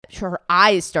her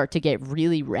eyes start to get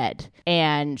really red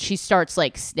and she starts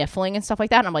like sniffling and stuff like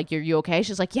that. And I'm like, you okay?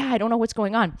 She's like, yeah, I don't know what's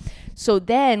going on. So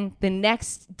then the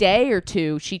next day or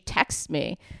two, she texts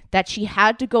me that she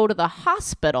had to go to the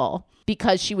hospital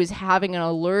because she was having an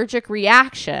allergic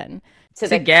reaction to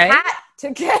the cat.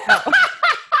 To cat.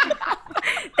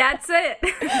 That's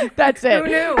it. That's it. Who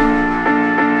knew?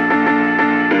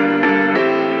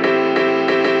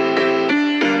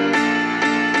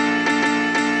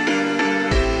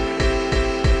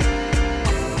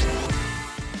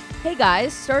 Hey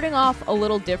guys, starting off a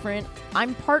little different.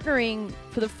 I'm partnering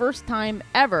for the first time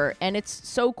ever, and it's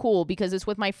so cool because it's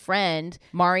with my friend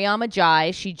Mariama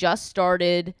Jai. She just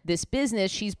started this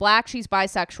business. She's black, she's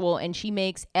bisexual, and she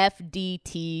makes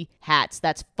FDT hats.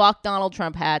 That's Fuck Donald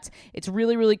Trump hats. It's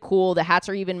really, really cool. The hats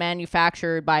are even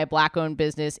manufactured by a black-owned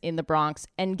business in the Bronx.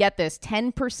 And get this,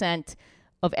 10%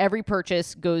 of every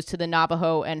purchase goes to the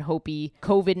Navajo and Hopi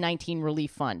COVID-19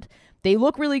 Relief Fund. They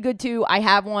look really good too. I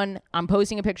have one. I'm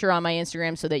posting a picture on my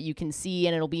Instagram so that you can see,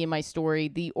 and it'll be in my story.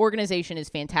 The organization is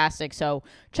fantastic. So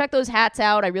check those hats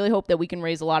out. I really hope that we can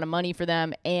raise a lot of money for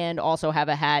them and also have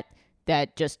a hat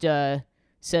that just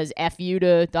says F you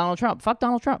to Donald Trump. Fuck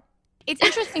Donald Trump. It's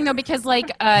interesting though, because like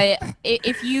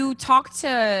if you talk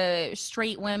to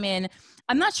straight women,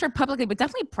 I'm not sure publicly, but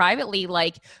definitely privately,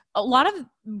 like a lot of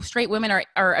straight women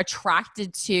are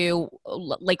attracted to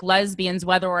like lesbians,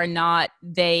 whether or not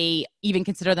they even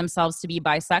consider themselves to be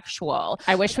bisexual.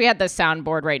 I wish we had the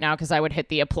soundboard right now because I would hit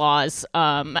the applause.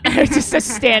 Just a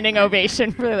standing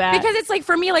ovation for that. Because it's like,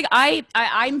 for me, like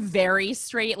I'm very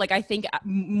straight. Like I think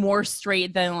more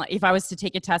straight than, like, if I was to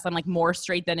take a test, I'm like more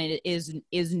straight than it is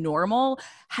normal.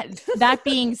 That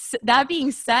being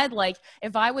said, like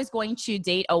if I was going to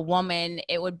date a woman,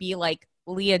 it would be like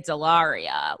Leah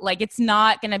Delaria. Like it's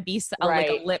not going to be like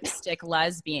a lipstick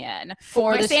lesbian.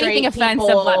 For the straight people,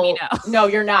 offensive, let me know. No,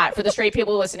 you're not. For the straight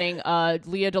people listening,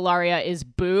 Leah Delaria is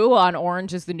Boo on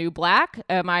Orange is the New Black.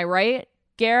 Am I right,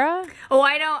 Gara? Oh,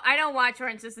 I don't watch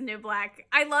Orange is the New Black.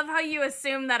 I love how you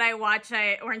assume that I watch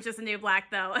Orange is the New Black,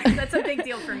 though. That's a big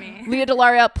deal for me. Leah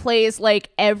Delaria plays like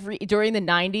during the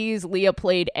 90s, Leah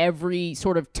played every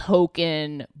sort of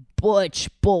token butch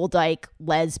bull dyke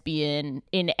lesbian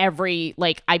in every,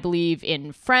 like, I believe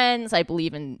in Friends, I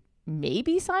believe in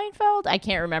maybe Seinfeld, I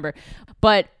can't remember.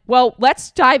 But well,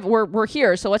 let's dive, we're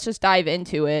here, so let's just dive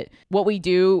into it. What we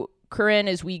do, Corinne,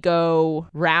 is we go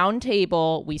round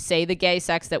table, we say the gay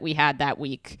sex that we had that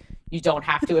week. You don't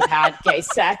have to have had gay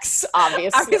sex,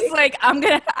 obviously. I was like,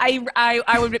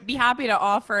 I would be happy to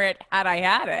offer it had I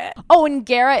had it. Oh, and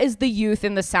Gara is the youth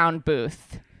in the sound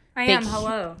booth. I am.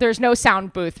 Hello. There's no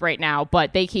sound booth right now,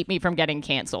 but they keep me from getting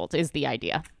canceled is the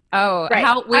idea. Oh, right.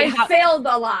 I failed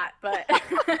a lot, but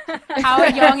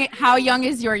how young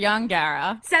is your young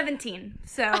Gara? 17.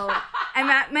 So I'm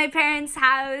at my parents'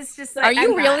 house. Just like, are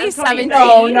you really 17?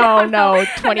 No,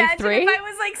 23. Imagine if I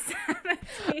was like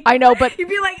 17. I know, but you'd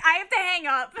be like, I have to hang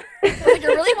up. Like,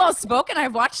 you're really well spoken.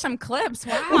 I've watched some clips.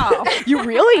 Wow, you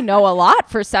really know a lot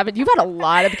for 7. You've had a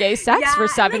lot of gay sex for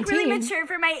 17. I'm like really mature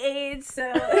for my age.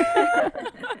 So.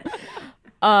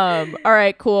 All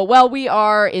right, cool. Well, we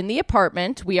are in the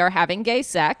apartment. We are having gay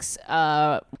sex.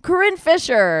 Corinne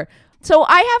Fisher. So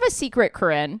I have a secret,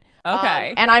 Corinne.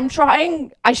 Okay. And I'm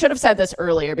trying, I should have said this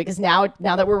earlier because now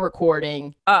that we're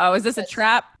recording. Uh-oh, is this a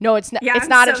trap? No, it's not. Yeah, it's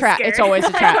not a trap. Scared. It's always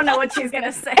a trap. I don't know what she's going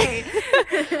to say.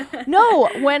 No,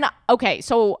 when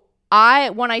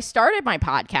I started my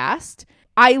podcast,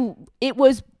 it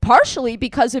was partially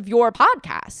because of your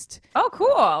podcast. Oh,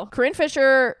 cool. Corinne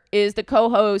Fisher is the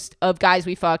co-host of Guys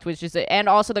We Fucked, and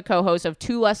also the co-host of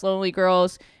Two Less Lonely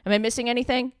Girls. Am I missing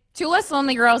anything? Two Less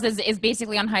Lonely Girls is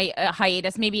basically on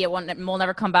hiatus. Maybe it will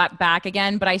never come back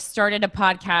again. But I started a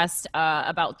podcast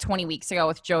about 20 weeks ago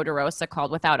with Joe DeRosa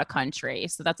called Without a Country.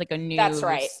 So that's like a news. That's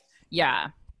right. Yeah.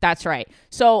 That's right.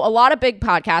 So a lot of big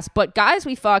podcasts, but Guys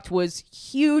We Fucked was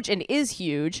huge and is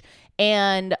huge.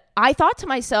 And I thought to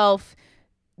myself,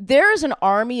 there's an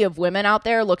army of women out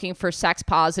there looking for sex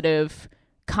positive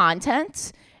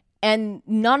content, and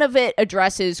none of it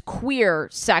addresses queer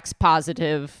sex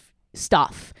positive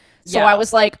stuff. So I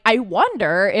was like, I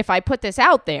wonder if I put this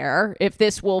out there, if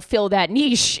this will fill that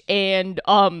niche. And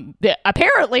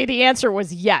apparently the answer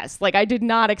was yes. Like I did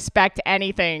not expect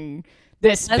anything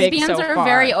this big Lesbians so are far.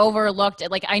 very overlooked.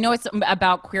 Like, I know it's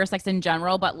about queer sex in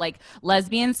general, but like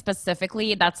lesbians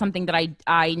specifically, that's something that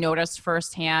I noticed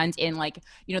firsthand in like,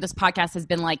 you know, this podcast has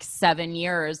been like 7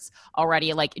 years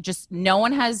already. Like, just no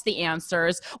one has the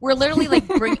answers. We're literally like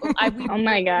Oh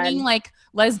my God. bringing like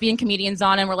lesbian comedians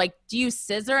on and we're like, do you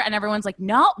scissor? And everyone's like,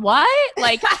 no, what?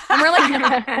 Like, and we're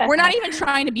like, we're not even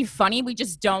trying to be funny. We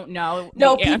just don't know.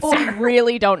 No, the people answer.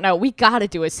 really don't know. We got to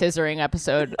do a scissoring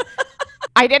episode.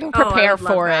 I didn't prepare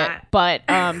for it, but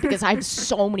because I have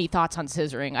so many thoughts on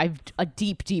scissoring. I have a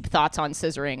deep thoughts on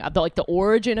scissoring. Like the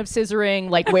origin of scissoring,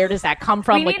 like where does that come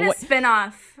from? We like need a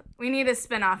spin-off. We need a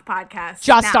spin-off podcast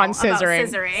just now on scissoring.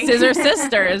 Scissor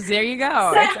Sisters. There you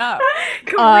go. It's up.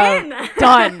 Corinne.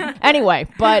 Done. Anyway,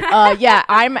 but yeah,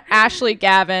 I'm Ashley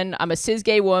Gavin. I'm a cis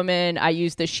gay woman. I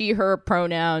use the she, her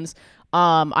pronouns.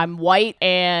 I'm white,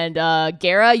 and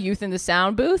Gara, youth in the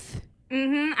sound booth.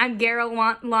 I'm Gara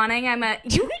Lawning. I'm a...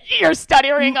 You're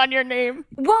stuttering on your name.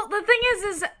 Well, the thing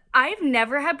is I've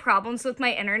never had problems with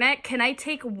my internet. Can I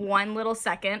take 1 little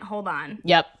second? Hold on.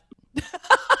 Yep.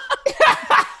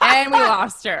 And we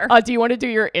lost her. Do you want to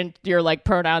do your like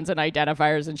pronouns and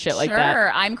identifiers and shit like that?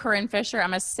 Sure. I'm Corinne Fisher.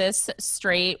 I'm a cis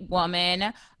straight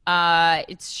woman.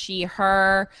 It's she,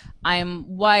 her. I'm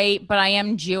white, but I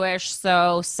am Jewish,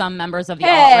 so some members of the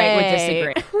alt-right would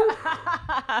disagree.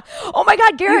 Oh my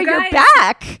God, Gara, you're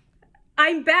back.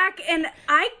 I'm back, and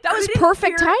That was couldn't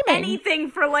perfect hear timing.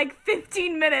 anything for like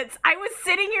 15 minutes. I was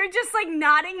sitting here just like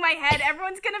nodding my head.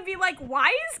 Everyone's gonna be like,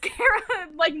 "Why is Gara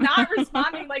like not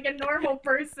responding like a normal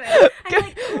person?" I'm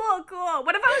like, "Cool."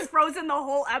 What if I was frozen the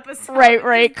whole episode?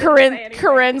 Right.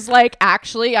 Corinne's like,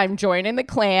 actually, I'm joining the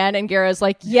clan, and Gara's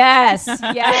like, yes. The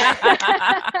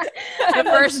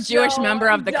first Jewish member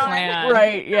of the clan.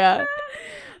 Right, yeah.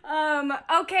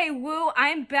 Okay, woo,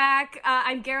 I'm back.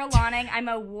 I'm Gara Lawning. I'm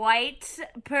a white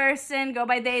person. Go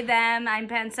by they, them. I'm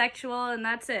pansexual, and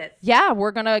that's it. Yeah,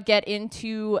 we're going to get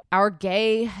into our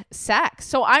gay sex.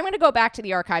 So I'm going to go back to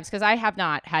the archives because I have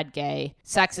not had gay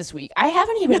sex this week. I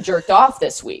haven't even jerked off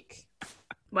this week.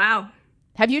 Wow.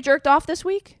 Have you jerked off this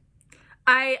week?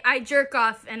 I jerk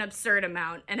off an absurd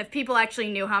amount, and if people actually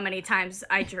knew how many times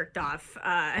I jerked off,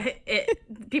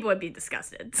 people would be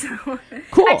disgusted. So,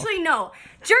 cool. Actually, no.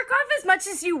 Jerk off as much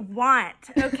as you want,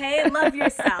 okay? Love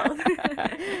yourself.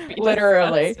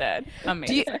 Literally.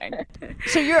 Amazing.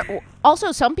 So you're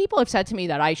also, some people have said to me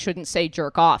that I shouldn't say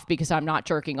jerk off because I'm not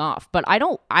jerking off, but I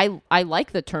don't. I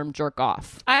like the term jerk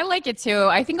off. I like it too.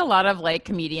 I think a lot of like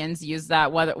comedians use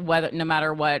that whether no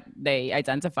matter what they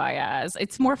identify as.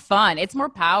 It's more fun. It's more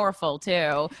powerful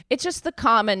too. It's just the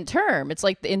common term. It's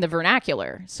like in the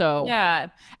vernacular. So yeah,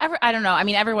 I don't know. I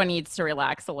mean, everyone needs to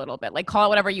relax a little bit. Like, call it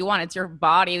whatever you want. It's your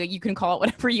body. You can call it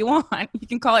whatever you want. You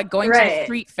can call it going to a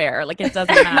street fair. Like, it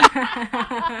doesn't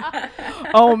matter.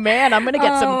 Oh man, I'm gonna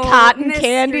get some cotton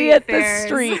candy at the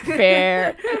street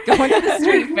fair. Going to the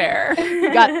street fair.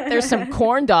 There's some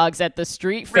corn dogs at the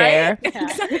street fair. Right? Yeah.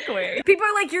 Exactly. People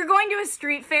are like, "You're going to a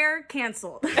street fair?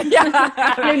 Canceled." Yeah,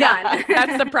 you're done.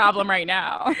 That's the problem right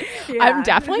now. Yeah. I'm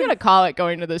definitely gonna call it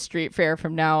going to the street fair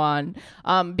from now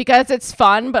on, because it's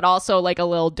fun, but also like a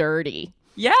little dirty.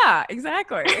 Yeah,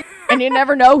 exactly. And you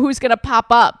never know who's gonna pop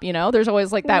up. You know, there's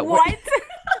always like that. What?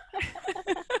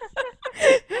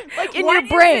 Like in your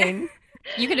brain.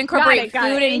 You can incorporate Got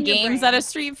it, food in and your games brain. at a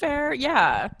street fair.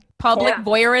 Yeah. Public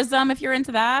voyeurism, if you're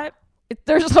into that.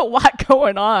 There's a lot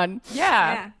going on.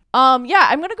 Yeah. I'm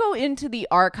gonna go into the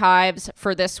archives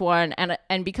for this one,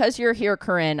 and because you're here,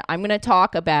 Corinne, I'm gonna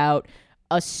talk about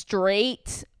a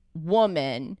straight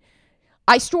woman.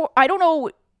 I don't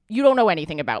know. You don't know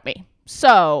anything about me.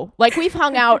 So, like, we've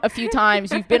hung out a few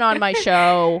times. You've been on my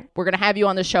show. We're going to have you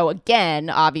on the show again,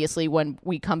 obviously, when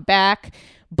we come back.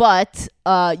 But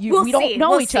we don't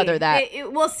know each other that.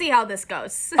 We'll see how this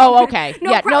goes. Oh, okay.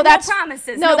 No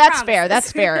promises. No, that's fair.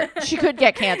 That's fair. She could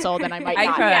get canceled, and I might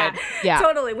not. I could. Yeah.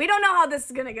 Totally. We don't know how this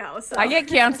is going to go. So. I get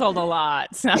canceled a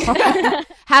lot. So.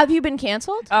 Have you been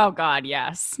canceled? Oh God,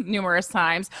 yes, numerous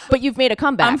times. But you've made a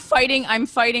comeback. I'm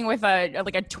fighting with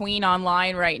a tween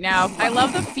online right now. I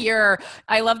love the fear.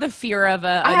 I love the fear of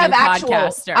a new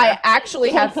podcaster. I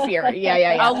actually have fear.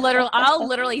 Yeah. I'll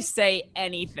literally say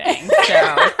anything.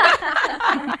 So.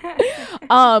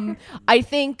 I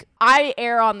think I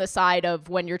err on the side of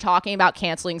when you're talking about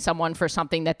canceling someone for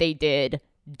something that they did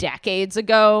decades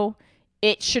ago,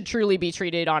 it should truly be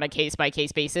treated on a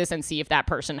case-by-case basis and see if that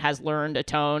person has learned,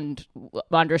 atoned,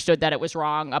 understood that it was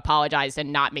wrong, apologized,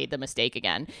 and not made the mistake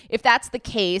again. If that's the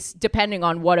case, depending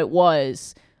on what it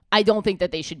was, I don't think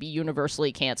that they should be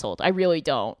universally canceled. I really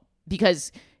don't.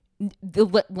 Because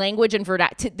the language and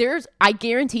vernacular. I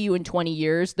guarantee you in 20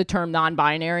 years, the term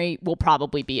non-binary will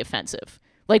probably be offensive.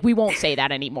 Like, we won't say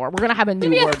that anymore. We're going to have a new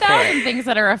word for it. Things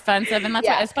that are offensive. And that's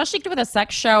why, especially with a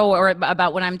sex show or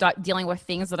about when I'm dealing with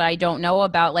things that I don't know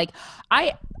about. Like,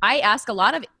 I ask a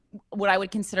lot of what I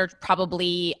would consider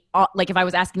probably like if I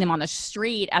was asking them on the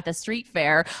street at the street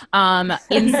fair,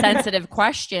 insensitive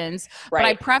questions. Right. But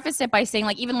I preface it by saying,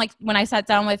 like, even like when I sat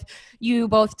down with you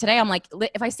both today, I'm like,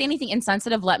 if I say anything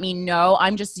insensitive, let me know.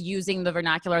 I'm just using the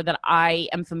vernacular that I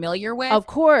am familiar with. Of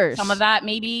course. Some of that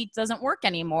maybe doesn't work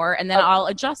anymore, and then I'll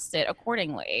adjust it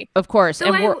accordingly. Of course.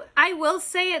 So I will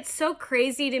say it's so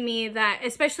crazy to me that,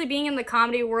 especially being in the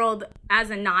comedy world as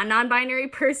a non-binary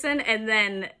person, and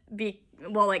then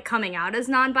coming out as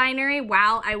non-binary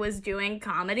while I was doing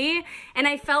comedy. And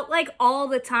I felt like all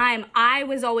the time I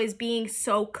was always being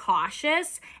so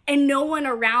cautious, and no one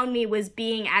around me was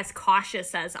being as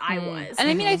cautious as I was. And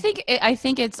I mean, I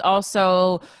think it's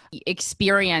also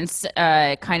experience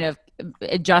kind of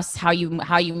adjusts how you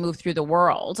move through the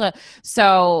world.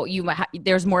 So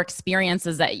there's more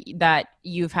experiences that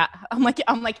you've had. I'm like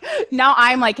now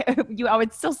I'm like you. I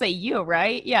would still say you,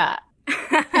 right? Yeah.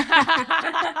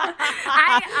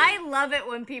 I love it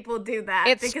when people do that.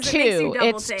 It's because two. It makes you double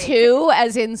it's take. two,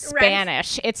 as in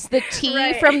Spanish. Right. It's the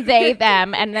T from they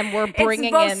them, and then we're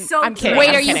bringing in. So I'm kidding. Wait,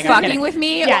 I'm are kidding, you fucking with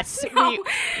me? Yes, no,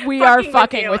 we are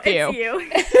fucking with you.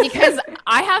 It's you. Because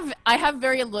I have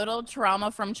very little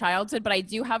trauma from childhood, but I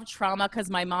do have trauma because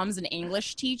my mom's an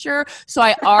English teacher, so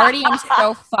I already am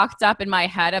so fucked up in my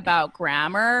head about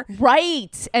grammar.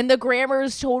 Right, and the grammar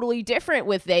is totally different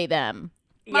with they them.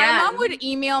 My mom would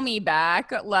email me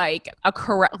back like a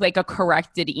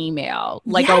corrected email,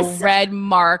 like a red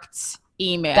marked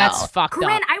email. That's fucked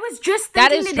Corinne, up. I was just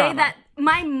thinking today trauma. that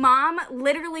my mom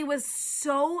literally was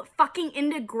so fucking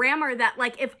into grammar that,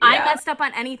 like, if I messed up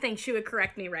on anything, she would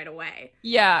correct me right away.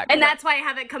 Yeah. And that's why I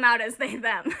haven't come out as they,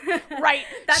 them. Right.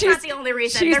 That's not the only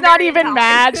reason. She's not even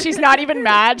mad. She's not even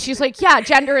mad. She's like, yeah,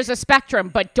 gender is a spectrum,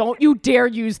 but don't you dare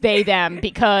use they, them,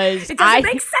 because it doesn't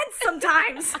make sense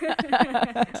sometimes.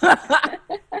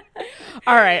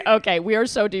 All right. Okay. We are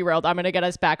so derailed. I'm going to get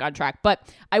us back on track. But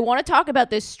I want to talk about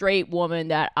this straight woman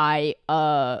that I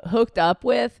hooked up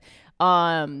with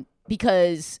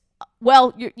because,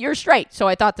 well, you're straight. So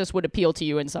I thought this would appeal to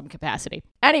you in some capacity.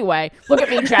 Anyway, look at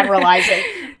me generalizing.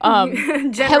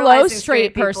 Hello,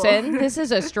 straight person. This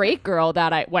is a straight girl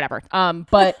that whatever.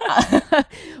 But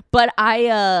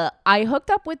I hooked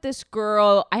up with this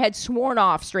girl. I had sworn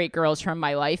off straight girls from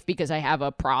my life because I have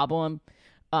a problem.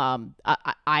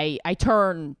 I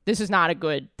turn, this is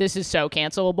so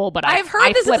cancelable, but I've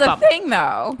heard this is a thing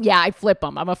though. Yeah, I flip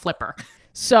them. I'm a flipper.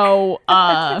 So,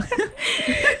 Property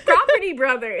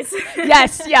Brothers.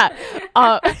 Yes, yeah.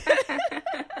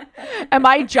 Am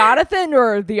I Jonathan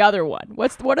or the other one?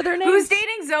 What are their names? Who's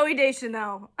dating Zooey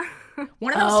Deschanel?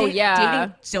 One of those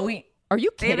dating Zoe. Are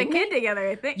you kidding me? They have a kid together,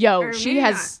 I think. Yo, she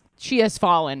has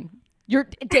fallen. You're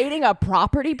dating a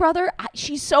property brother?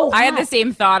 She's so hot. I had the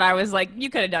same thought. I was like, you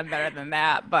could have done better than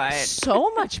that, but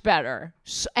so much better.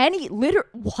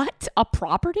 What? A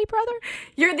property brother?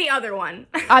 You're the other one.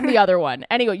 I'm the other one.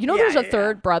 Anyway, there's a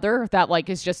third brother that like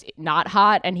is just not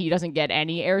hot and he doesn't get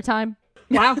any airtime.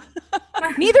 Wow.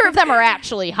 Neither of them are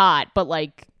actually hot, but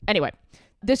like anyway.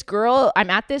 This girl, I'm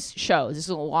at this show. This is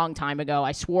a long time ago.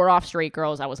 I swore off straight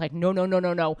girls. I was like, no.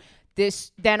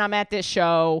 Then I'm at this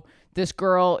show. This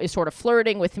girl is sort of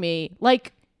flirting with me,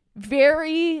 like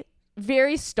very,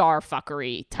 very star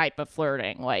fuckery type of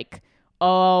flirting. Like,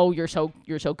 oh, you're so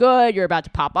good. You're about to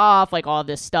pop off, like all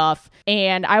this stuff.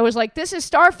 And I was like, this is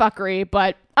star fuckery,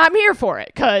 but I'm here for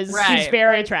it because she's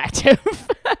very attractive.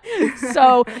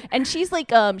 So, and she's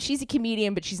like, she's a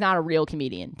comedian, but she's not a real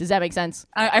comedian. Does that make sense?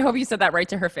 I hope you said that right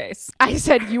to her face. I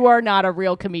said, you are not a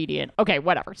real comedian. Okay,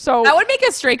 whatever. So that would make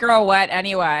a straight girl wet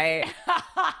anyway.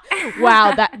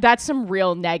 Wow, that's some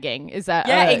real negging. Is that?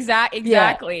 Yeah, exactly.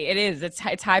 Yeah. It is. It's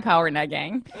high power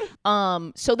negging.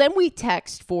 So then we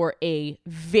text for a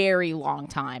very long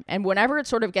time, and whenever it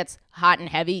sort of gets hot and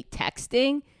heavy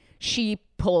texting, she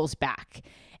pulls back.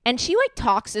 And she like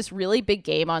talks this really big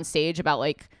game on stage about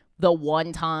like the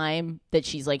one time that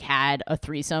she's like had a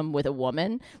threesome with a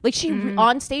woman. Like she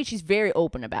on stage, she's very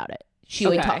open about it. She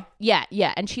like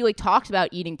yeah. And she like talks about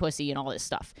eating pussy and all this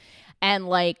stuff. And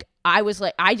like I was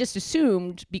like, I just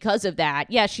assumed because of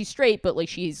that, yeah, she's straight, but like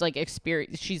she's like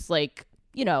she's like,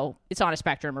 it's on a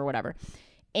spectrum or whatever.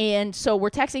 And so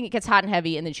we're texting, it gets hot and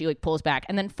heavy, and then she like pulls back.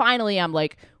 And then finally I'm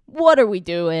like, what are we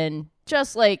doing?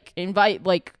 Just like invite,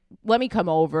 like, let me come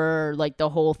over, like the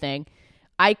whole thing.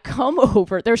 I come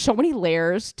over. There's so many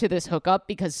layers to this hookup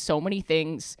because so many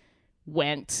things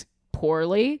went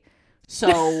poorly.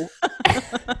 So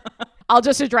I'll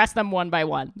just address them one by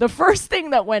one. The first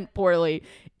thing that went poorly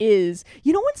is,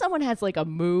 you know when someone has like a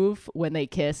move when they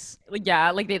kiss?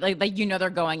 Yeah, like they're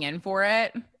going in for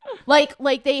it.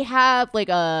 Like they have like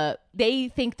they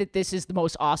think that this is the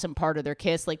most awesome part of their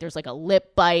kiss. Like there's like a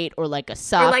lip bite or like a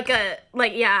suck.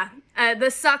 Or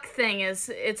the suck thing it's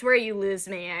where you lose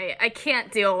me. I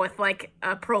can't deal with like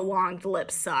a prolonged lip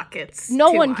suck. It's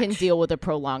no too one much. can deal with a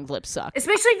prolonged lip suck.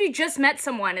 Especially if you just met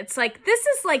someone. It's like, this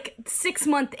is like 6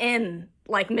 month in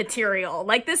like material.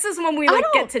 Like this is when we like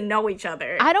get to know each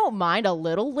other. I don't mind a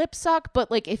little lip suck, but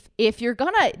like if you're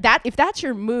gonna if that's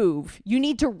your move, you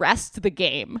need to rest the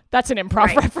game. That's an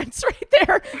improv reference right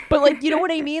there. But like, you know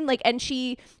what I mean? Like, and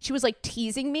she was like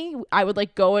teasing me. I would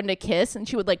like go into kiss and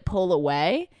she would like pull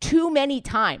away too many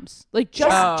times. Like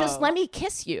just let me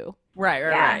kiss you.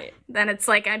 Right. Then it's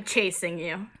like I'm chasing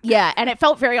you. Yeah, and it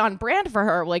felt very on brand for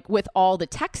her, like with all the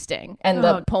texting and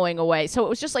the pulling away. So it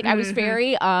was just like I was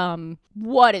very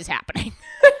what is happening?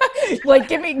 Like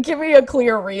give me a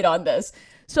clear read on this.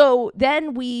 So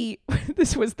then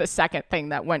this was the second thing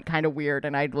that went kind of weird,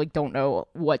 and I like don't know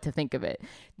what to think of it.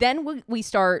 Then we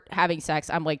start having sex.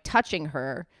 I'm like touching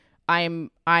her. I'm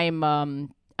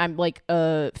like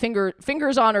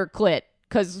fingers on her clit.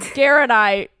 Because Gara and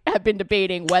I have been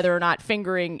debating whether or not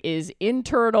fingering is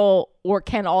internal or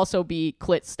can also be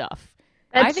clit stuff.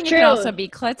 I think it can also be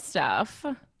clit stuff.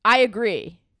 I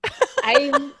agree.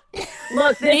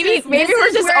 Look, maybe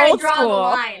we're just old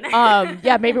school.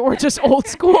 Yeah, maybe we're just old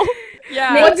school.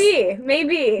 Yeah,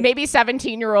 maybe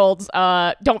 17-year-olds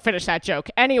don't finish that joke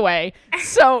anyway.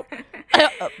 So,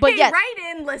 but hey,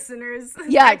 write in, listeners.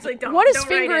 Yeah, actually, don't. What is don't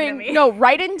fingering? Write into me. No,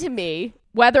 write into me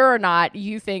whether or not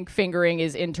you think fingering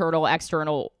is internal,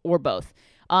 external, or both.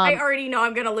 I already know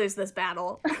I'm gonna lose this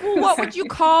battle. What would you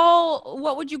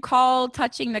call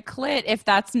touching the clit if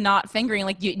that's not fingering?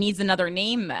 Like, it needs another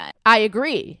name then. I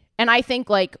agree, and I think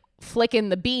like flicking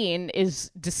the bean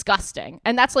is disgusting,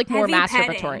 and that's like more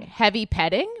masturbatory. Heavy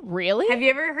petting, really? Have you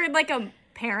ever heard like a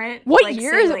parent? What like,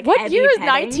 year? say, like, what year is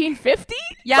petting? 1950?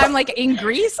 Yeah, I'm like in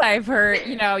Greece. I've heard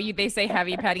they say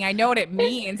heavy petting. I know what it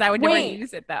means. I would never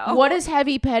use it though. What does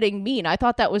heavy petting mean? I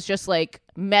thought that was just like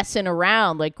messing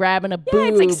around, like grabbing a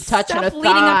boob, it's like touching a stuff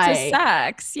leading up to thigh.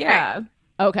 sex. Yeah. Right.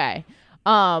 Okay.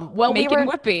 Well, making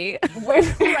whoopee.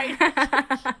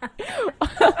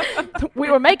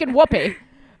 We were making whoopee.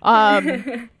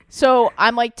 So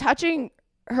I'm like touching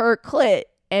her clit,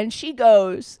 and she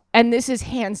goes, and this is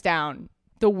hands down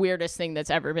the weirdest thing that's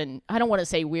ever been. I don't want to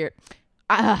say weird.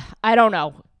 I don't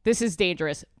know. This is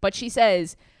dangerous. But she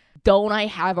says, "Don't I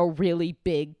have a really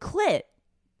big clit?"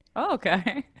 Oh,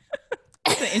 okay.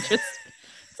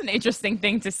 It's an interesting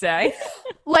thing to say.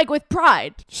 Like with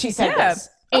pride. She said this.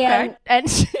 Okay. And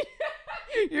she,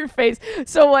 your face.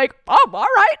 So like, all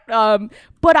right.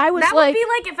 But I was that like, would be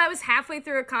like if I was halfway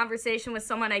through a conversation with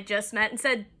someone I just met and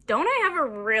said, "Don't I have a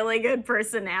really good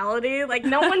personality?" Like,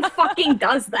 no one fucking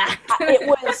does that. It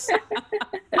was.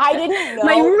 I didn't know.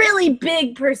 My really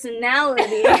big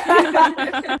personality.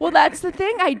 well, that's the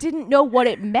thing. I didn't know what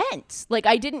it meant. Like,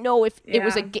 I didn't know if it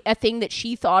was a thing that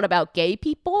she thought about gay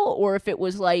people, or if it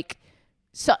was like,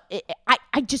 so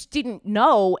I just didn't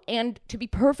know. And to be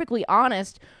perfectly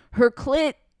honest, her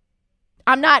clit,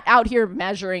 I'm not out here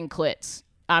measuring clits.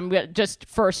 I'm just,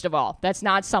 first of all, that's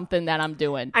not something that I'm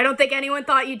doing. I don't think anyone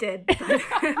thought you did,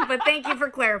 but thank you for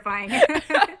clarifying.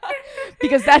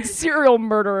 Because that's serial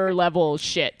murderer level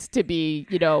shit to be,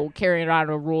 carrying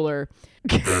around a ruler.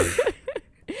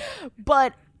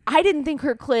 But I didn't think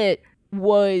her clit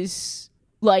was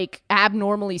like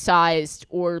abnormally sized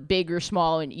or big or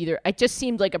small in either. It just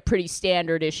seemed like a pretty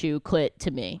standard issue clit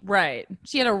to me. Right.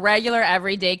 She had a regular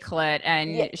everyday clit,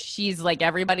 and she's like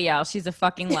everybody else. She's a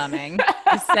fucking lemming.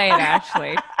 Just say it,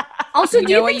 Ashley. Also,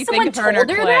 do you think someone told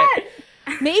her that?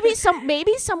 Maybe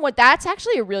someone, that's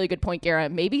actually a really good point, Gara.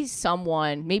 Maybe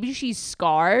she's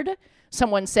scarred.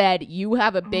 Someone said, "You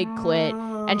have a big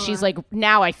clit," and she's like,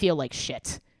 "Now I feel like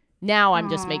shit. Now I'm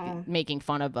just making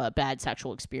fun of a bad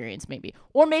sexual experience," maybe.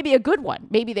 Or maybe a good one.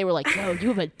 Maybe they were like, "Yo, you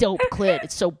have a dope clit.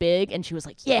 It's so big." And she was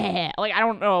like, "Yeah." Like, I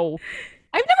don't know.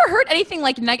 I've never heard anything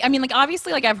like I mean, like,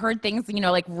 obviously, like, I've heard things,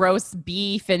 like roast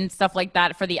beef and stuff like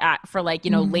that for labia,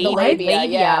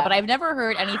 but I've never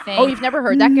heard anything. Oh, you've never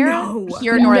heard that, Gara? No.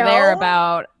 Here nor there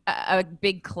about a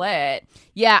big clit.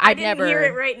 Yeah, I didn't hear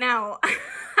it right now.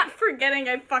 I'm forgetting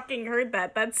I fucking heard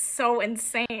that. That's so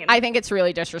insane. I think it's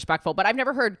really disrespectful, but I've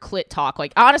never heard clit talk.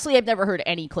 Like, honestly, I've never heard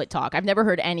any clit talk. I've never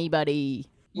heard anybody.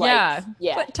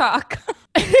 Clit talk.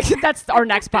 That's our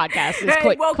next podcast. Is Hey,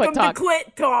 clit welcome talk. to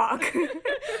Clit Talk.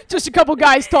 Just a couple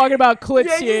guys talking about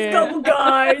clits here. Just a couple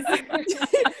guys.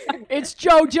 It's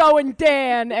JoJo and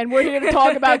Dan, and we're here to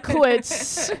talk about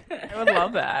clits. I would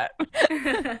love that.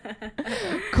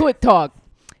 Clit talk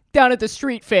down at the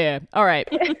street fair. All right.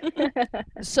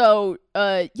 So,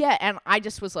 yeah, and I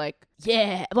just was like,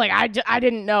 yeah, like I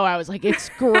didn't know. I was like, it's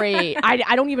great.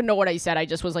 I don't even know what I said. I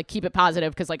just was like, keep it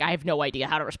positive because like I have no idea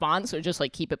how to respond. So just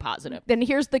like keep it positive. Then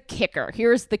here's the kicker.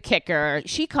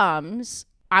 She comes.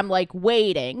 I'm like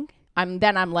waiting. I'm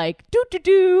like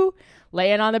do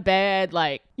laying on the bed,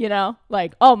 like, you know,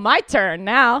 like, oh, my turn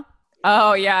now.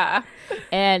 Oh yeah.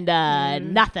 And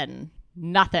nothing.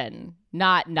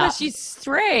 Not But she's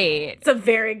straight. It's a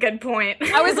very good point.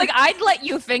 I was like, I'd let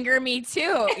you finger me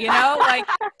too, you know? Like,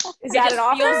 Is that it an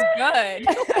offer? feels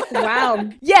good. Wow.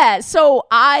 Yeah, so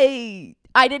I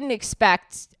didn't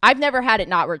expect. I've never had it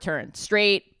not returned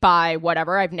straight by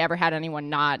whatever. I've never had anyone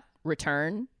not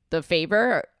return the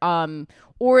favor,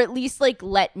 or at least like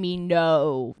let me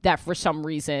know that for some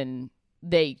reason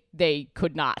they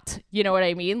could not. You know what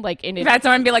I mean? Like in That's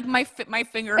someone be like, my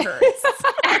finger hurts.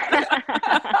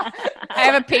 I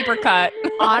have a paper cut.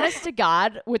 Honest to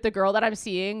God, with the girl that I'm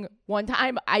seeing, one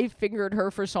time I fingered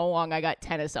her for so long I got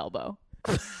tennis elbow.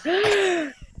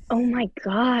 Oh my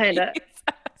God.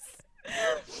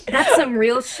 That's some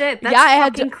real shit. That's I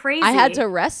fucking crazy. I had to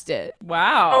rest it.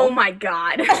 Wow. Oh my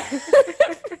God.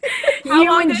 How You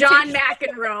long and did it John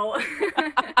McEnroe.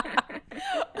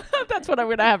 That's what I'm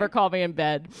gonna have her call me in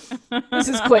bed. This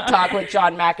is Quick Talk with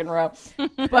John McEnroe.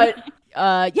 But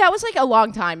yeah, it was like a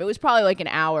long time. It was probably like an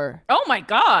hour. Oh my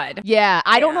God. Yeah,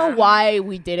 I don't know why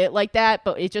we did it like that,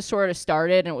 but it just sort of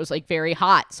started and it was like very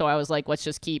hot. So I was like, let's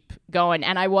just keep going.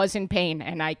 And I was in pain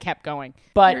and I kept going.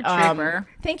 But You're a trooper.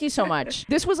 thank you so much.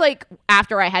 This was like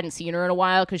after I hadn't seen her in a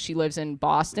while because she lives in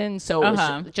Boston. So it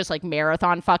was just like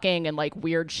marathon fucking and like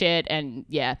weird shit. And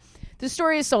yeah, the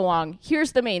story is so long.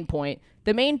 Here's the main point.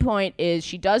 The main point is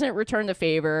she doesn't return the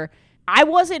favor. I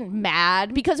wasn't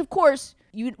mad because, of course,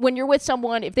 when you're with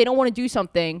someone, if they don't want to do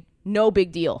something, no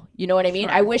big deal. You know what I mean?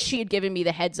 Sure. I wish she had given me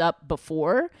the heads up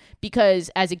before because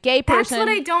as a gay person... That's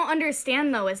what I don't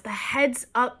understand, though, is the heads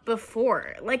up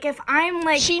before. Like, if I'm,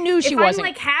 like... She knew she wasn't...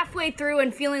 I'm, like, halfway through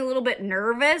and feeling a little bit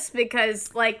nervous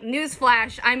because, like,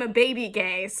 newsflash, I'm a baby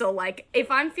gay. So, like, if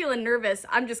I'm feeling nervous,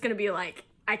 I'm just going to be like,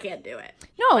 I can't do it.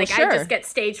 No, like, sure. I just get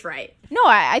stage fright. No,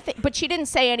 I think... But she didn't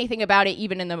say anything about it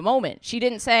even in the moment. She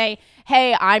didn't say,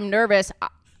 hey, I'm nervous...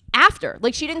 After,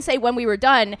 like, she didn't say when we were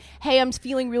done, hey, I'm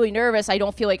feeling really nervous, I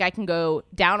don't feel like I can go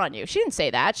down on you. She didn't say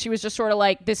that. She was just sort of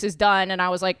like, this is done. And I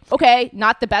was like, okay,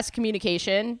 not the best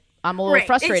communication. I'm a little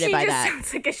frustrated by that. She just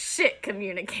sounds like a shit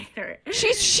communicator.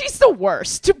 She's the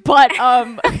worst, but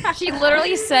She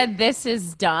literally said, this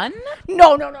is done?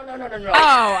 No. Oh,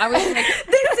 I was like,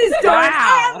 This is done.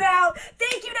 Wow. I'm out.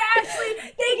 Thank you to Ashley.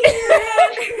 Thank you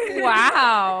to him.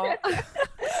 wow.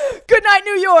 good night,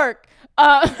 New York.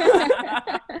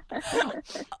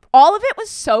 All of it was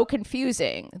so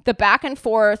confusing. The back and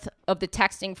forth of the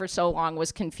texting for so long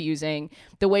was confusing.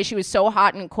 The way she was so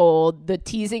hot and cold, the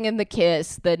teasing and the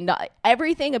kiss,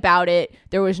 everything about it,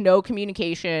 there was no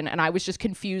communication, and I was just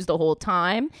confused the whole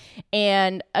time.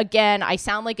 And again, I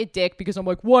sound like a dick because I'm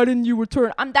like, why didn't you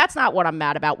return? That's not what I'm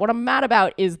mad about. What I'm mad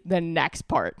about is the next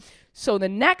part. So the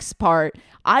next part,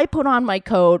 I put on my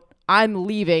coat, I'm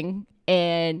leaving,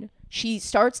 and she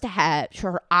starts to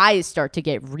her eyes start to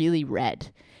get really red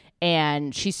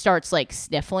and she starts like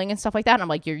sniffling and stuff like that. And I'm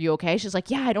like, you okay? She's like,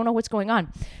 yeah, I don't know what's going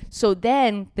on. So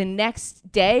then the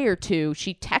next day or two,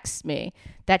 she texts me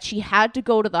that she had to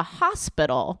go to the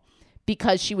hospital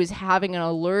because she was having an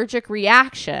allergic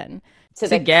reaction To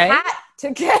the gay? cat.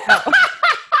 To cat.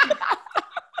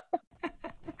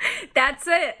 That's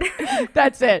it.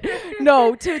 That's it.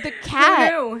 No, to the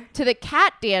cat, Who knew? to the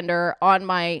cat dander on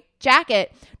my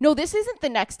jacket. No, this isn't the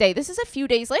next day. This is a few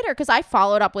days later because I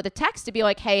followed up with a text to be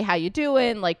like, hey, how you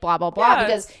doing? Like, blah, blah, blah. Yes.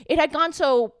 Because it had gone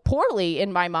so poorly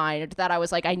in my mind that I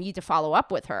was like, I need to follow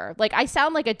up with her. Like, I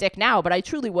sound like a dick now, but I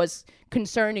truly was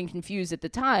concerned and confused at the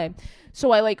time.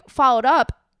 So I like followed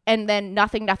up and then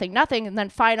nothing. And then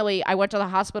finally I went to the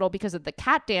hospital because of the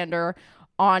cat dander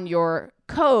on your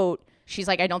coat. She's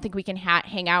like, I don't think we can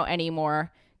hang out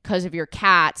anymore because of your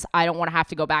cats. I don't want to have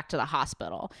to go back to the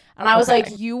hospital. And I was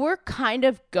like, you were kind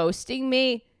of ghosting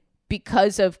me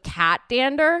because of cat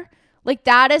dander? Like,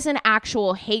 that is an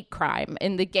actual hate crime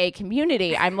in the gay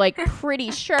community. I'm like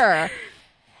pretty sure.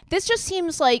 this just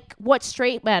seems like what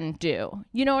straight men do.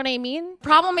 You know what I mean?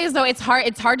 Problem is though, it's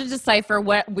hard to decipher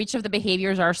which of the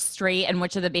behaviors are straight and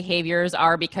which of the behaviors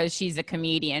are because she's a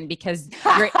comedian, because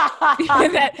that's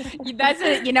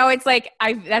a, you know, it's like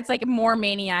that's like more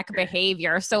maniac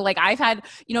behavior. So like I've had,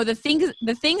 you know,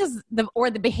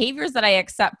 the behaviors that I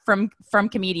accept from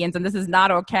comedians, and this is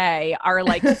not okay, are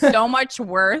like so much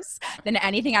worse than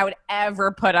anything I would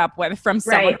ever put up with from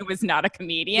someone who is not a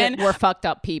comedian. We're fucked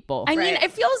up people. I mean,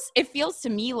 it feels to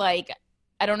me like,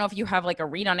 I don't know if you have like a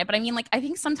read on it, but I mean, like, I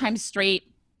think sometimes straight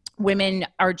women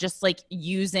are just like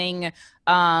using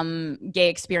gay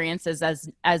experiences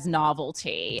as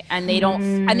novelty, and they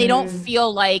don't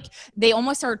feel like, they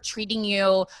almost are treating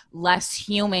you less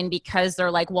human because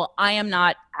they're like, well, I am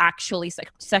not actually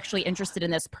sexually interested in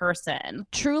this person.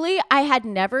 Truly, I had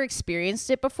never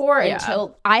experienced it before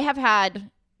until I have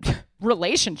had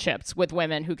relationships with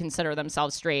women who consider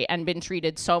themselves straight and been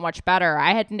treated so much better.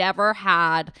 I had never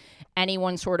had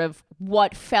anyone sort of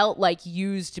what felt like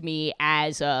used me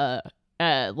as a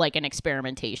like an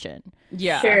experimentation.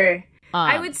 Yeah. Sure.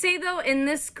 I would say though, in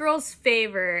this girl's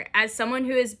favor, as someone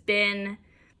who has been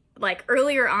like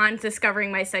earlier on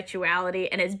discovering my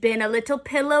sexuality and has been a little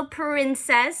pillow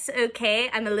princess, okay?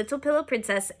 I'm a little pillow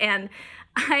princess, and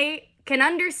I can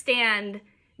understand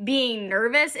being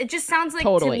nervous. It just sounds like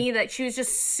to me that she was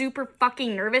just super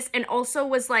fucking nervous, and also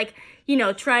was like, you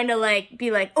know, trying to like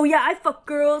be like, oh yeah, I fuck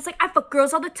girls, like I fuck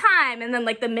girls all the time, and then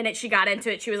like the minute she got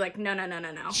into it, she was like, no.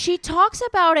 She talks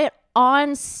about it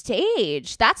on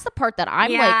stage. That's the part that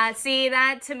I'm like, yeah, see,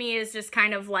 that to me is just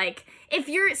kind of like,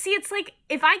 it's like,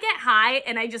 if I get high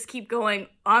and I just keep going,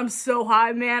 I'm so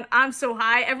high, man, I'm so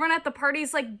high, everyone at the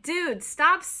party's like, dude,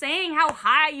 stop saying how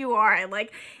high you are.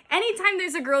 Like, anytime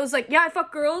there's a girl who's like, yeah, I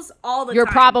fuck girls all the time. You're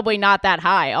probably not that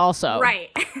high also. Right.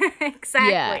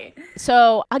 Exactly. Yeah.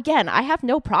 So again, I have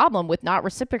no problem with not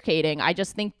reciprocating. I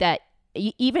just think that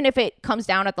even if it comes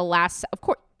down at the last, of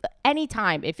course,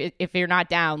 anytime, if you're not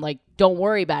down, like, don't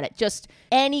worry about it. Just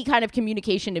any kind of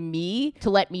communication to me to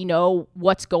let me know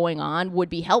what's going on would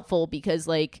be helpful, because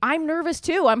like, I'm nervous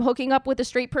too. I'm hooking up with a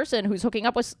straight person who's hooking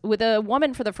up with a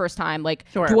woman for the first time. Like,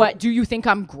 sure. Do you think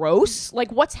I'm gross?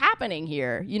 Like, what's happening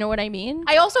here? You know what I mean?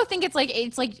 I also think it's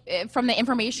like from the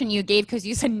information you gave, because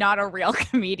you said not a real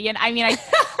comedian. I mean,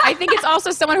 I think it's also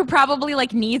someone who probably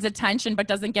like needs attention but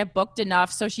doesn't get booked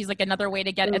enough. So she's like, another way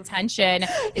to get attention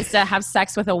is to have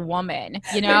sex with a woman,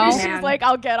 you know? Maybe she's like,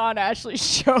 I'll get on Ashley's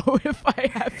show if I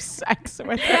have sex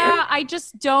with her. Yeah, I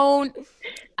just don't.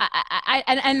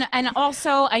 And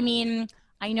also, I mean,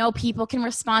 I know people can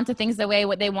respond to things the way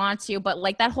what they want to, but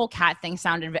like that whole cat thing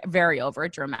sounded very over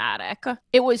dramatic.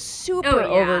 It was super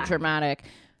over dramatic.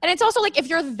 And it's also like, if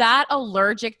you're that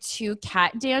allergic to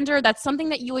cat dander, that's something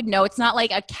that you would know. It's not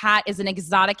like a cat is an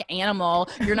exotic animal.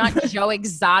 You're not Joe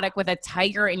Exotic with a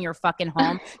tiger in your fucking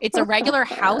home. It's a regular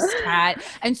house cat.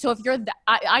 And so if you're,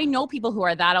 I know people who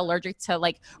are that allergic to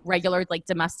like regular like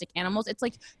domestic animals. It's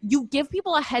like, you give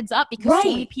people a heads up, because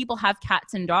so many people have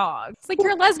cats and dogs. It's like,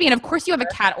 you're a lesbian. Of course you have a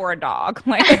cat or a dog.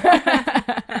 Like,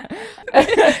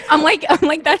 I'm like,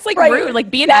 that's like rude.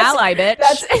 Like, be an ally,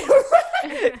 bitch.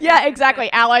 Yeah, exactly.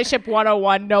 Allyship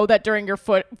 101. Know that during your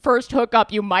first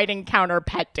hookup, you might encounter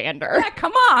pet dander. Yeah,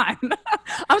 come on.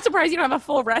 I'm surprised you don't have a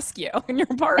full rescue in your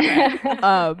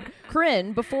apartment.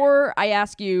 Corinne, before I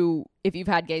ask you if you've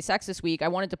had gay sex this week, I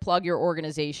wanted to plug your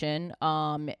organization.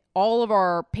 All of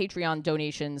our Patreon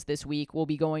donations this week will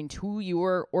be going to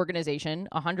your organization,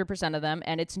 100% of them,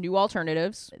 and it's New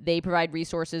Alternatives. They provide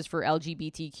resources for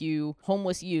LGBTQ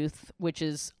homeless youth, which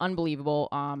is unbelievable.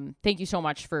 Thank you so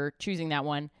much for choosing that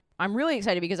one. I'm really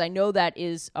excited because I know that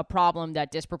is a problem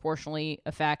that disproportionately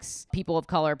affects people of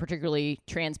color, particularly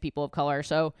trans people of color.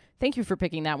 So thank you for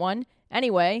picking that one.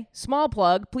 Anyway, small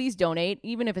plug, please donate,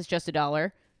 even if it's just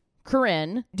 $1.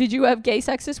 Corinne, did you have gay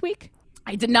sex this week?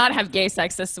 I did not have gay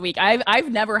sex this week. I've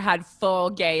never had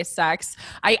full gay sex.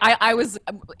 I was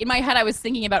in my head, I was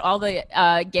thinking about all the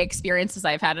gay experiences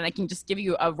I've had, and I can just give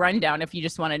you a rundown if you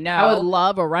just want to know. I would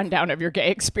love a rundown of your gay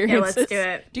experiences. Yeah, let's do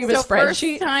it. Do you have a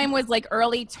spreadsheet? First time was like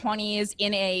early 20s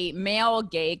in a male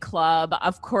gay club.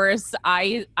 Of course,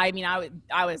 I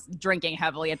was drinking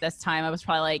heavily at this time. I was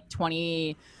probably like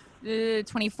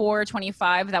 24,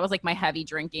 25. That was like my heavy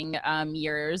drinking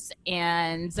years.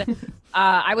 And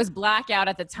I was blackout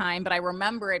at the time, but I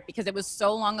remember it because it was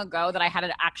so long ago that I had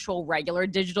an actual regular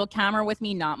digital camera with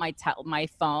me, not my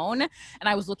phone. And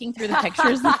I was looking through the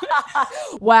pictures.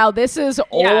 Wow, this is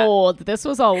old. This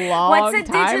was a long What's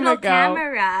a time digital ago.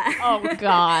 Camera? Oh,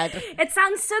 God. It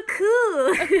sounds so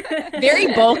cool.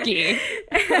 Very bulky.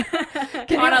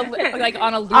 on a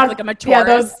loop, like a mature.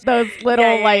 Yeah, those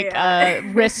little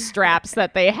wrist straps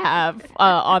that they have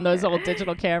on those old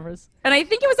digital cameras. And I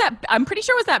think I'm pretty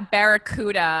sure it was at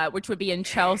Barracuda, which would be in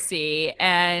Chelsea.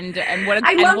 And what a,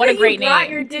 I love what that a great you brought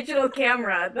name. your digital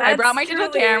camera. I brought my digital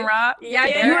camera.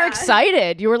 Yeah. You were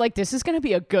excited. You were like, this is going to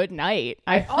be a good night.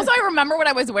 I remember what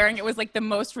I was wearing. It was like the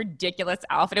most ridiculous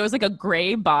outfit. It was like a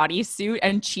gray bodysuit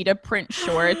and cheetah print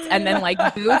shorts and then like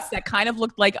boots that kind of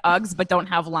looked like Uggs but don't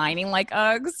have lining like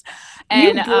Uggs.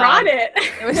 And you brought it.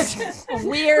 It was just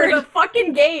weird. For the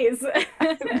fucking gays.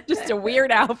 Just a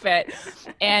weird outfit.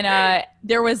 And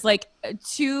there was like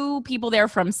two people there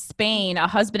from Spain, a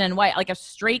husband and wife, like a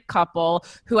straight couple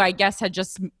who I guess had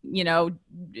just,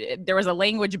 there was a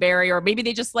language barrier, or maybe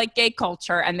they just like gay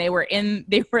culture, and they were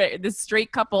this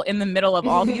straight couple in the middle of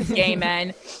all these gay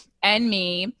men and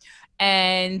me.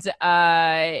 And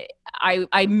I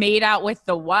made out with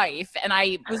the wife, and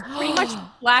I was pretty much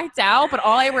blacked out, but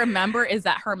all I remember is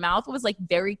that her mouth was like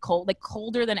very cold, like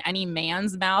colder than any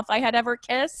man's mouth I had ever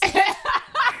kissed.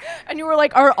 And you were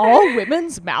like, are all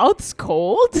women's mouths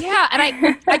cold? Yeah, and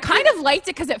I kind of liked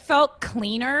it because it felt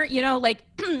cleaner, like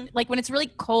like when it's really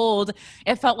cold,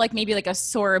 it felt like maybe like a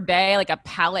sorbet, like a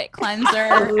palate cleanser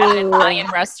at an Italian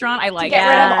restaurant. I like Get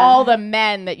rid of all the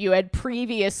men that you had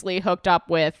previously hooked up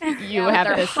with. You have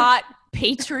their this hot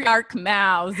patriarch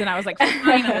mouths, and I was like,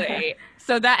 finally.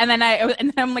 So that, and then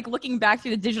I'm like looking back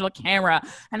through the digital camera,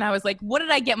 and I was like, what did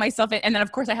I get myself in? And then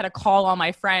of course I had to call all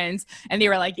my friends, and they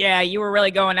were like, yeah, you were really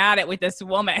going at it with this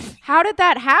woman. How did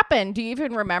that happen? Do you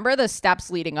even remember the steps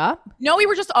leading up? No, we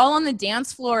were just all on the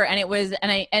dance floor, and it was,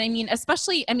 and I mean,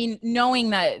 especially,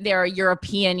 knowing that they're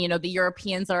European, the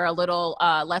Europeans are a little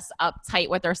less uptight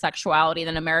with their sexuality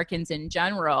than Americans in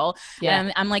general. Yeah.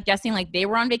 And I'm like guessing like they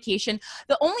were on vacation.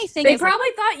 The only thing They is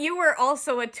probably thought you were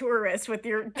also a tourist with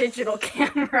your digital camera.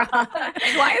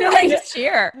 why are they just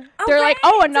here? They're like,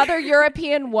 oh, another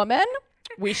European woman?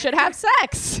 We should have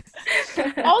sex.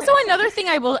 Also, another thing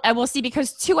I will see,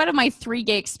 because 2 out of my 3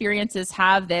 gay experiences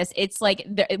have this. It's like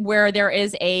where there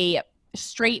is a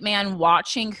straight man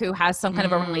watching who has some kind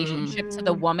of a relationship to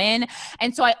the woman,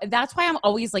 and so that's why I'm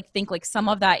always like think like some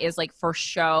of that is like for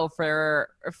show for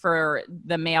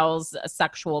the male's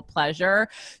sexual pleasure.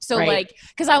 So right. Like,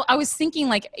 because I was thinking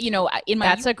like in my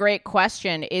That's a great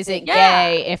question. Is it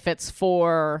gay if it's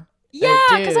for? Yeah,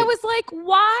 because I was like,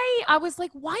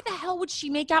 why the hell would she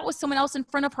make out with someone else in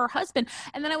front of her husband?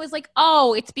 And then I was like,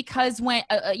 oh, it's because when,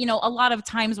 a lot of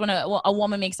times when a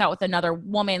woman makes out with another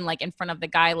woman, like in front of the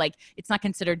guy, like it's not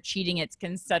considered cheating. It's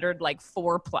considered like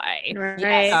foreplay.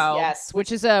 Right. Yes,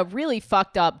 which is a really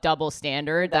fucked up double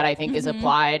standard that I think is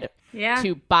applied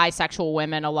to bisexual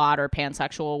women a lot, or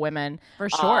pansexual women. For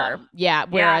sure.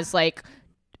 Whereas like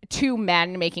 2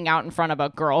 men making out in front of a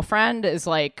girlfriend is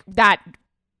like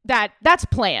that's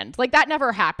planned. Like that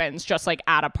never happens just like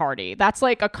at a party. That's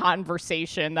like a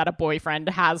conversation that a boyfriend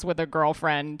has with a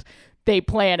girlfriend. They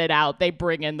plan it out. They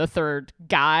bring in the third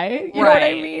guy. You know what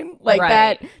I mean?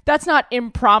 Like that's not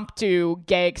impromptu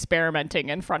gay experimenting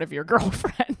in front of your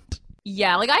girlfriend.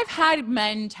 Yeah, like I've had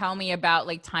men tell me about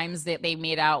like times that they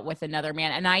made out with another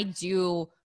man, and I do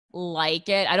like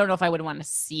it. I don't know if I would want to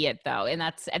see it though. And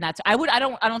that's I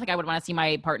don't think I would want to see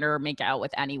my partner make out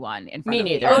with anyone in front of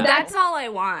me. Oh, that's all I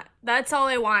want. That's all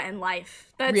I want in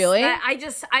life. Really?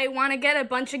 I want to get a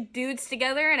bunch of dudes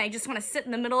together, and I just want to sit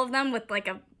in the middle of them with like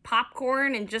a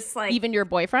popcorn and just like. Even your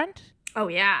boyfriend? Oh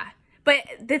yeah. But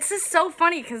this is so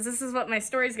funny because this is what my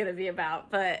story's going to be about.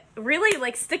 But really,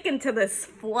 like, sticking to this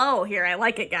flow here. I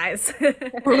like it, guys.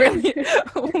 Really?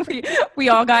 we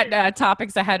all got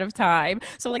topics ahead of time.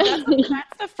 So, like, that's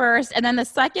the first. And then the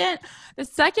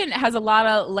second has a lot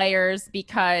of layers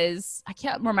because I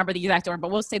can't remember the exact order,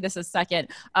 but we'll say this as second.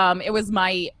 It was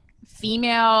my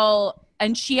female,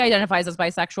 and she identifies as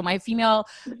bisexual, my female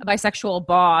bisexual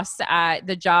boss at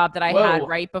the job that I had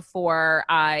right before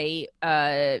I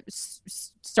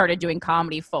started doing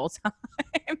comedy full time.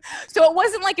 So it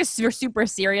wasn't like a super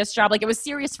serious job. Like it was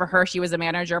serious for her. She was a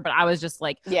manager, but I was just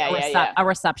like a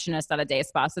receptionist at a day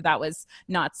spa. So that was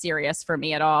not serious for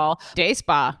me at all. Day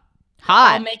spa.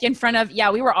 Hot.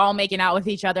 We were all making out with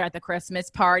each other at the Christmas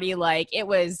party. Like it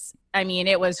was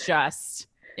just...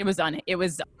 It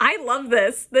was. I love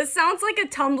this. This sounds like a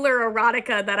Tumblr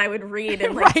erotica that I would read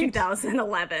in like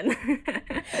 2011.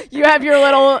 You have your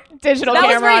little digital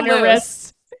camera on your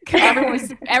wrist.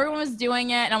 Everyone was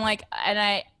doing it, and I'm like, and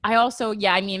I also,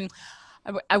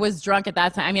 I was drunk at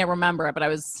that time. I mean, I remember it, but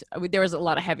there was a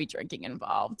lot of heavy drinking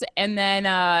involved. And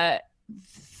then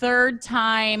third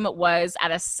time was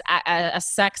at a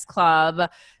sex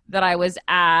club that I was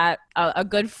at, a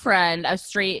good friend, a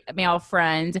straight male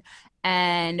friend.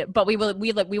 but we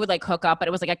would like hook up, but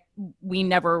it was like we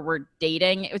never were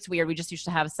dating. It's weird. We just used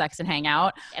to have sex and hang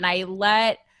out. And I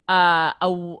let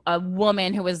a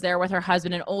woman who was there with her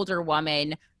husband, an older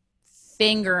woman,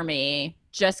 finger me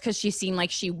just because she seemed like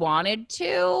she wanted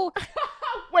to.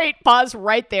 Wait, pause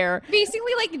right there.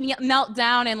 Basically, like knelt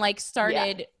down and like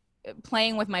started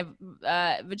playing with my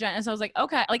vagina. So I was like,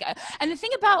 okay, like, and the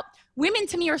thing about women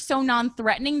to me are so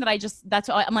non-threatening that that's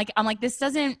why I'm like, this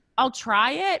doesn't. I'll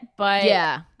try it, but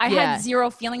I had zero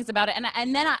feelings about it.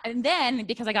 And then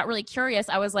because I got really curious,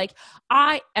 I was like,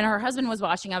 and her husband was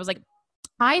watching. I was like,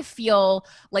 I feel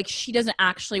like she doesn't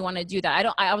actually want to do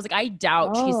that. I was like, I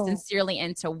doubt she's sincerely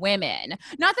into women.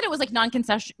 Not that it was like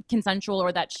non-consensual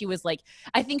or that she was like,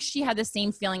 I think she had the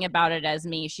same feeling about it as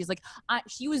me. She's like,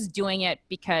 she was doing it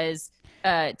because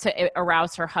to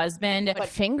arouse her husband. But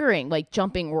fingering, like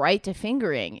jumping right to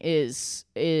fingering is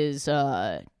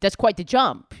that's quite the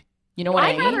jump. You know what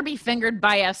I mean? I'd rather be fingered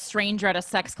by a stranger at a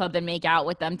sex club than make out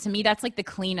with them. To me, that's like the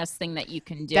cleanest thing that you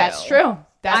can do. That's true.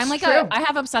 I'm like I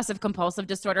have obsessive compulsive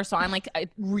disorder, so I'm like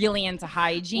really into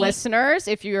hygiene. Listeners,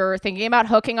 if you're thinking about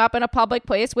hooking up in a public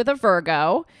place with a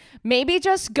Virgo, maybe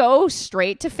just go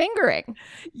straight to fingering.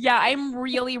 Yeah, I'm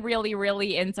really, really,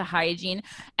 really into hygiene.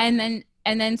 And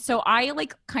then so I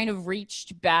like kind of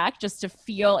reached back just to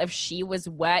feel if she was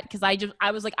wet, because I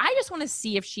was like, I just want to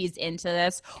see if she's into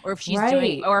this or if she's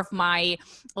doing, or if my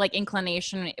like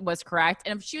inclination was correct,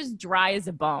 and if she was dry as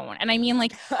a bone. And I mean,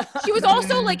 like, she was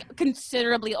also like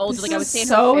considerably older. This like I would say in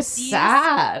so her 50s.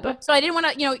 Sad. So I didn't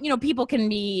want to, you know, people can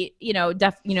be,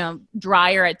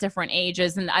 drier at different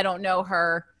ages, and I don't know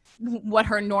what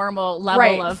her normal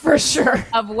level of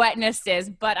wetness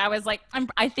is, but I was like,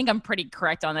 I think I'm pretty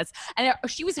correct on this. And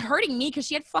she was hurting me because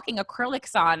she had fucking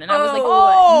acrylics on, and I was like,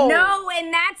 no,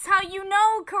 and that's how you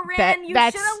know, Corinne. You should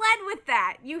have led with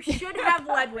that. You should have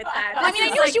led with that. I mean,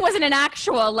 I knew she wasn't an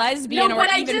actual lesbian or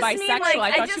even bisexual.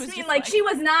 I just mean she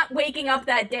was not waking up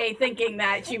that day thinking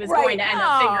that she was going to end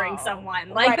up fingering someone.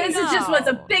 Like this was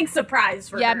a big surprise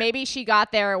for her. Yeah, maybe she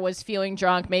got there, was feeling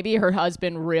drunk. Maybe her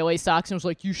husband really sucks and was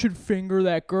like, you should finger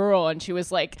that girl, and she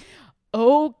was like,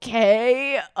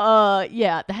 okay,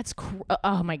 that's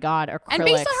oh my god, acrylics. And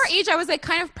based on her age, I was like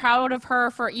kind of proud of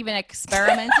her for even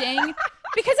experimenting.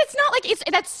 Because it's not like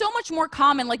that's so much more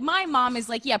common. Like my mom is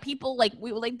like, people like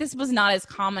this was not as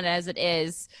common as it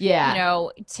is,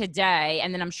 today.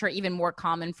 And then I'm sure even more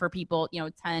common for people,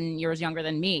 10 years younger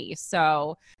than me.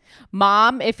 So,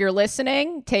 Mom, if you're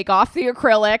listening, take off the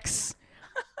acrylics.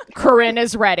 Corinne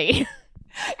is ready.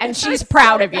 And she's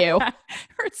proud of you. It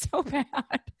hurts so bad.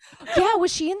 Yeah,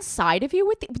 was she inside of you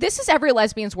with this is every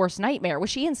lesbian's worst nightmare. Was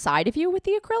she inside of you with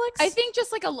the acrylics? I think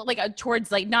just like a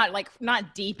towards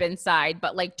not deep inside,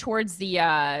 but like towards the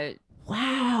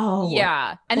wow.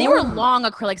 Yeah. And they were long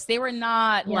acrylics. They were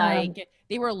not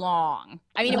they were long.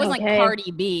 I mean, it wasn't like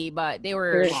Cardi B, but they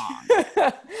were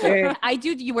long. I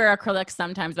do wear acrylics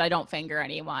sometimes, but I don't finger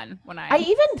anyone when I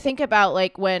even think about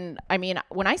like when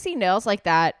I see nails like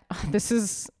that, this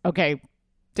is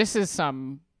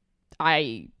some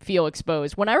I feel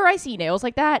exposed. Whenever I see nails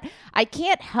like that, I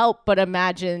can't help but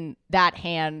imagine that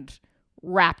hand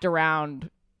wrapped around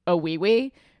a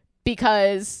wee-wee,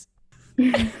 because are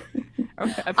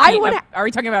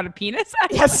we talking about a penis?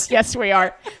 Yes, we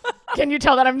are. Can you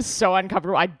tell that I'm so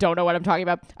uncomfortable? I don't know what I'm talking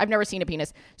about. I've never seen a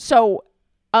penis. So,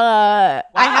 wow.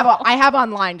 I have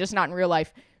online, just not in real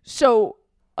life. So,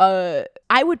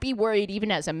 I would be worried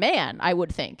even as a man, I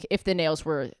would think, if the nails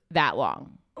were that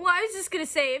long. Well, I was just going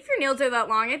to say, if your nails are that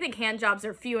long, I think hand jobs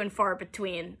are few and far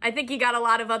between. I think you got a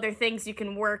lot of other things you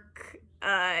can work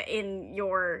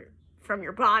from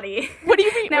your body. What do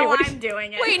you mean? Now I'm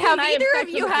doing it. Wait, have either of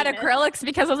you had acrylics?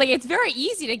 Because I was like, it's very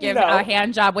easy to give a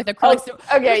hand job with acrylics.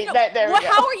 Oh, okay, there we go.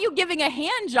 How are you giving a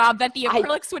hand job that the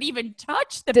acrylics would even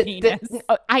touch the penis?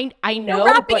 I know. You're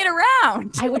wrapping it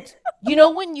around. I would,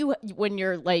 when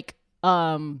you're like,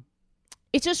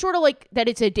 it's just sort of like that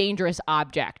it's a dangerous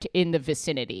object in the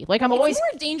vicinity. Like it's more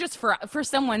dangerous for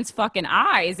someone's fucking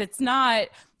eyes. It's not.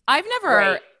 I've never.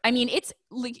 Right. I mean, it's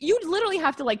like you literally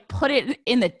have to like put it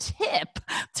in the tip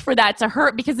for that to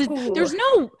hurt, because there's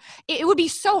no. It would be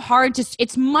so hard to.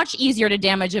 It's much easier to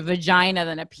damage a vagina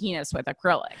than a penis with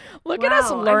acrylic. Look at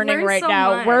us learning right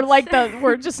now. Much. We're like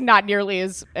we're just not nearly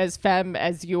as femme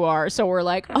as you are. So we're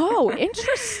like, oh,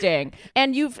 interesting.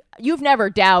 And you've never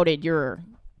doubted your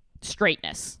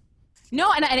straightness. No,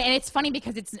 and it's funny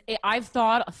because I've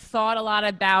thought a lot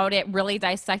about it, really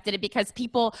dissected it, because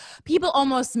people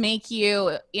almost make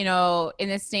you, in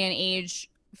this day and age,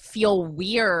 feel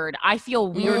weird. I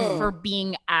feel weird for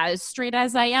being as straight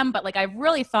as I am, but like I've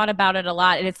really thought about it a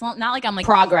lot, and it's not like I'm like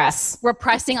progress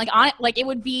repressing like on it. Like it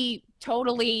would be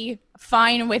totally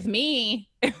fine with me.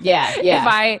 Yeah. If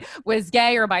I was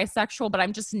gay or bisexual, but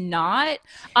I'm just not.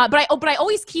 But I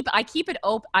always keep it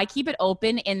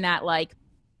open in that, like,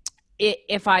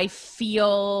 if I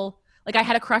feel like I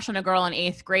had a crush on a girl in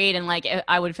 8th grade, and like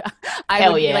I would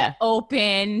be like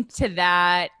open to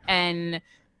that, and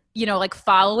like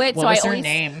follow it. What was her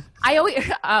name? I always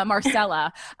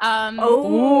Marcella.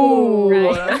 Ooh.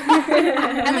 Right.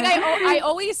 And like I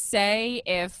always say,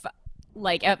 if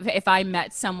I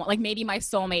met someone, like maybe my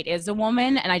soulmate is a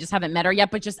woman and I just haven't met her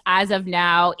yet, but just as of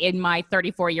now, in my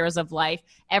 34 years of life,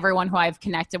 everyone who I've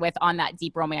connected with on that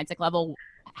deep romantic level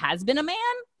has been a man.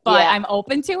 But I'm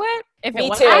open to it. If Me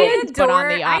it too. I But on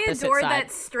the I opposite adore side.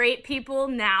 that straight people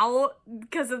now,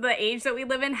 because of the age that we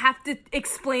live in, have to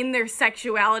explain their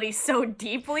sexuality so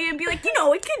deeply and be like, it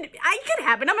could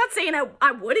happen. I'm not saying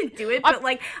I wouldn't do it, but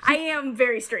like I am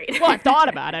very straight. Well, I've thought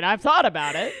about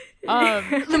it.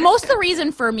 The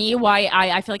reason for me why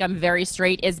I feel like I'm very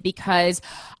straight is because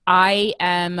I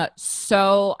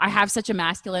have such a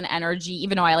masculine energy,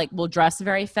 even though I will dress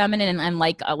very feminine and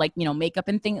like makeup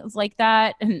and things like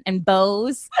that and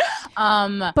bows.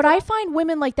 But I find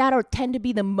women like that tend to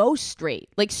be the most straight.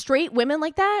 Like straight women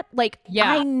like that,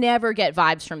 I never get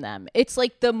vibes from them. It's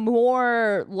like the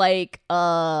more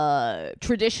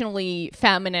traditionally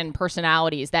feminine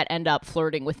personalities that end up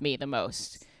flirting with me the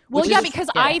most. Well, because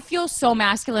I feel so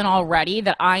masculine already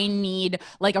that I need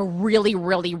like a really,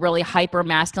 really, really hyper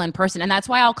masculine person. And that's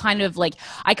why I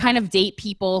kind of date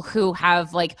people who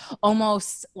have like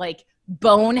almost like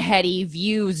boneheady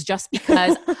views, just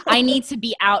because I need to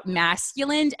be out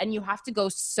masculine, and you have to go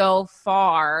so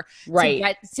far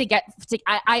to get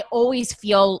I always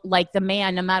feel like the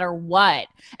man no matter what,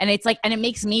 and it's like, and it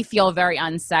makes me feel very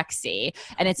unsexy,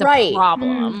 and it's a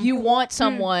problem. You want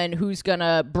someone who's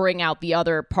gonna bring out the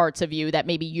other parts of you that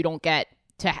maybe you don't get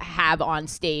to have on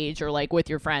stage or like with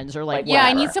your friends or like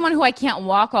I need someone who I can't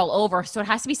walk all over, so it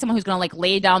has to be someone who's gonna like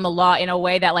lay down the law in a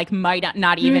way that like might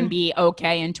not even be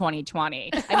okay in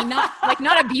 2020. I mean,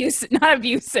 not abusive,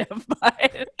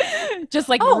 but just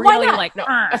like really like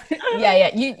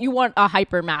you want a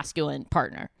hyper masculine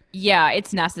partner. Yeah,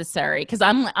 it's necessary because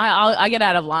I get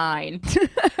out of line.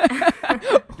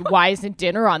 Why isn't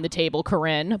dinner on the table,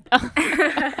 Corinne?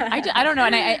 I don't know,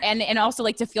 and also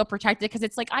like to feel protected, because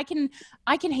it's like I can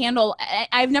handle.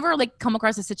 I've never like come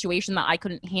across a situation that I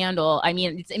couldn't handle. I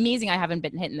mean, it's amazing I haven't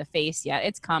been hit in the face yet.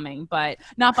 It's coming, but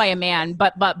not by a man,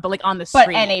 but like on the street.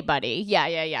 But anybody,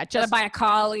 yeah, just by a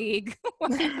colleague,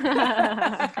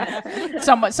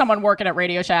 someone working at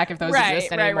Radio Shack, if those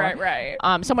exist anymore. Right.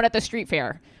 Someone at the street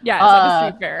fair. Yeah, it's at the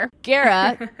street fair.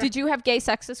 Gara, did you have gay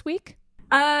sex this week?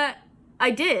 I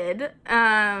did,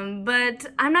 but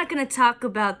I'm not gonna talk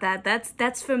about that.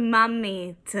 That's for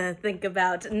mommy to think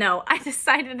about. No, I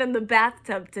decided in the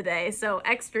bathtub today, so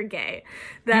extra gay,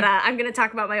 that I'm gonna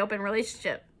talk about my open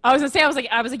relationship. I was gonna say, I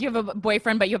was like, you have a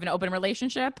boyfriend, but you have an open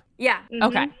relationship? Yeah. Mm-hmm.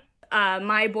 Okay.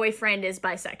 My boyfriend is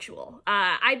bisexual.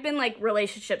 I've been like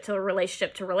relationship to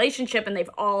relationship, and they've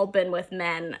all been with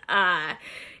men,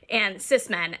 and cis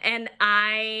men, and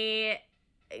I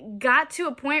got to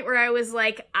a point where I was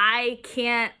like, I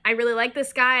really like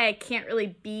this guy. I can't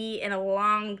really be in a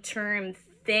long-term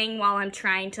thing while I'm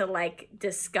trying to like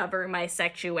discover my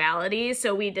sexuality.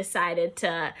 So we decided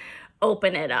to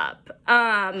open it up.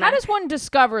 How does one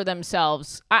discover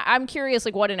themselves? I'm curious,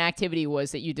 like what an activity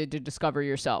was that you did to discover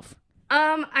yourself.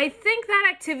 I think that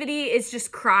activity is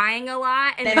just crying a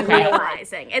lot and then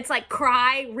realizing. It's like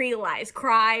cry, realize.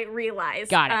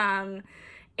 Got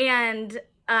it.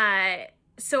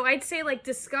 So I'd say like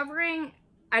discovering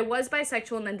I was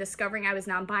bisexual and then discovering I was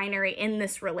non-binary in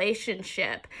this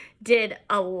relationship did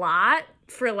a lot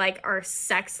for like our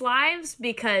sex lives,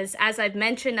 because as I've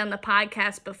mentioned on the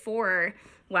podcast before,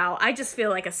 wow, I just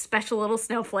feel like a special little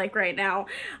snowflake right now.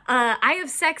 I have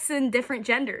sex in different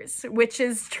genders, which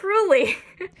is truly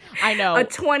I know a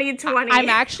 2020. I'm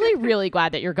actually really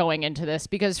glad that you're going into this,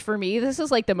 because for me, this is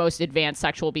like the most advanced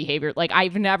sexual behavior. Like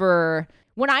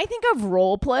when I think of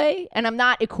role play, and I'm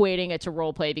not equating it to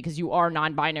role play because you are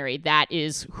non-binary, that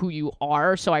is who you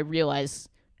are. So I realize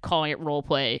calling it role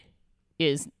play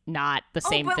is not the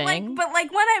same thing. But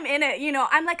when I'm in it,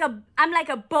 I'm like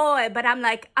a boy, but I'm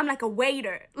like a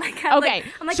waiter. I'm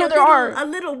like so a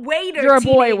little waiter. You're a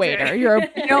boy teenager.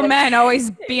 waiter. Men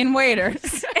always being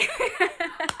waiters.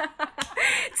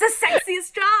 It's the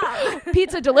sexiest job.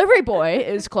 Pizza delivery boy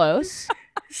is close.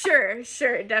 Sure,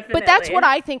 definitely. But that's what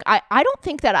I think. I don't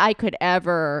think that I could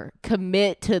ever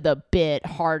commit to the bit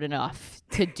hard enough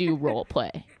to do role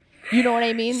play. You know what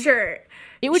I mean? Sure.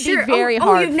 It would be very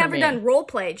hard. Oh, you've for never me. done role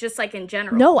play, just like in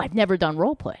general. No, I've never done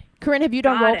role play. Corinne, have you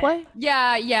done Got role it. play?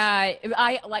 Yeah.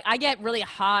 I get really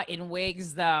hot in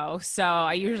wigs though, so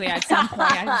I usually at some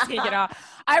point I just take it off.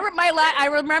 I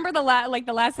remember the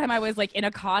last time I was like in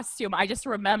a costume. I just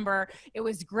remember it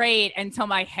was great until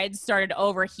my head started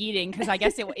overheating because I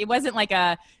guess it wasn't like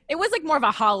it was like more of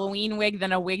a Halloween wig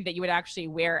than a wig that you would actually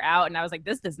wear out, and I was like,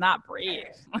 this does not breathe.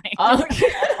 Like,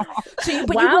 So you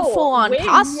went full on wigs.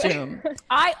 costume.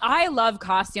 I love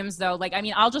costumes though. Like, I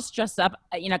mean, I'll just dress up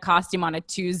in a costume on a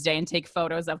Tuesday and take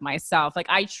photos of myself. Like,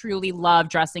 I truly love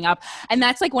dressing up. And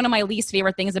that's like one of my least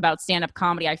favorite things about stand-up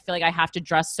comedy. I feel like I have to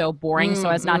dress so boring so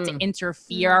as not to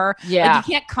interfere. Yeah. Like,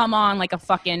 you can't come on like a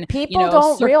fucking, People Cirque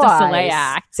don't du realize Soleil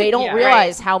act. they don't Yeah.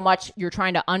 realize how much you're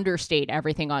trying to understate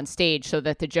everything on stage so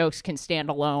that the jokes can stand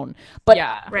alone. But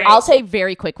Yeah. Right. I'll say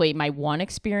very quickly, my one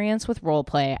experience with role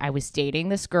play, I was dating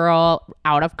this girl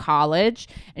out of college,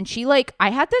 and she I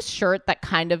had this shirt that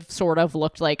kind of sort of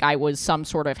looked like I was some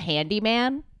sort of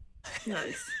handyman.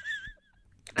 Nice.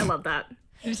 I love that.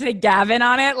 Did you say Gavin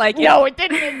on it? Like, No, it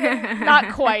didn't. Not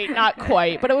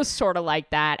quite. But it was sort of like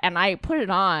that. And I put it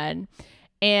on,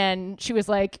 and she was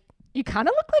like, "You kind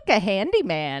of look like a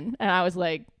handyman." And I was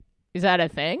like, "Is that a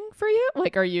thing for you?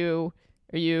 Like, are you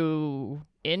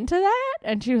into that?"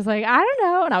 And she was like, "I don't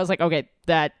know." And I was like,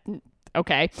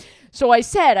 okay. So I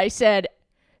said,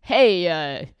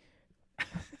 "Hey,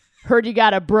 heard you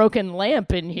got a broken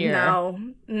lamp in here." No.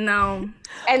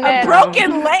 And a then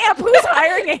broken lamp? Who's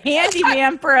hiring a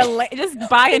handyman for just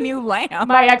buy a new lamp?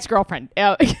 My ex-girlfriend.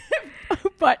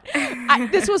 But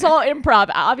this was all improv.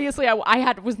 Obviously, I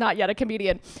was not yet a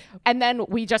comedian. And then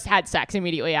we just had sex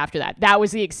immediately after that. That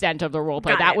was the extent of the role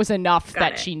play. Got That it. was enough Got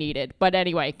that it. she needed. But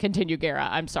anyway, continue, Gara.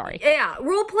 I'm sorry. Yeah,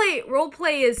 role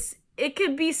play is, it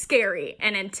could be scary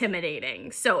and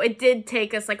intimidating. So it did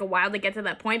take us like a while to get to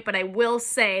that point, but I will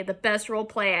say the best role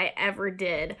play I ever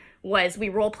did was we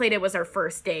role played. It was our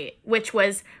first date, which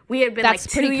was, we had been That's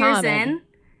like 2 pretty years common. in.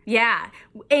 Yeah,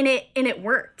 and it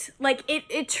worked. Like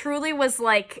it truly was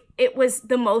like, it was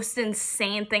the most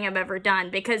insane thing I've ever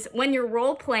done, because when you're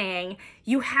role playing,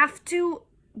 you have to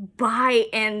buy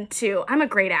into, I'm a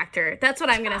great actor. That's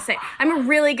what I'm gonna say. I'm a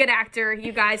really good actor.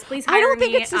 You guys, please hire me. I don't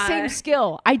think it's the same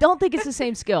skill. I don't think it's the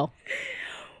same skill.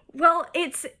 Well,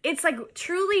 it's like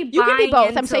truly You can be buying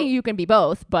both. I'm into- saying you can be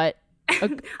both, but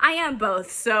I am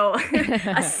both, so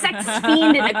a sex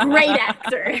fiend and a great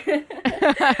actor.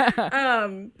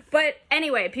 But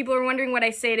anyway, people are wondering what I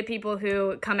say to people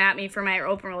who come at me for my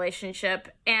open relationship,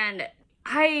 and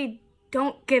I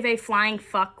don't give a flying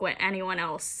fuck what anyone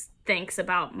else thinks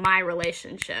about my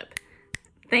relationship.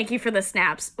 Thank you for the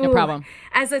snaps. No problem.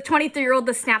 As a 23-year-old,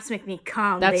 the snaps make me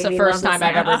come. that's baby. the first Love time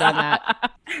I've ever snaps.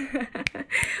 done that.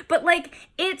 But like,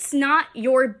 it's not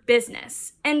your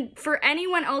business. And for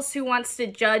anyone else who wants to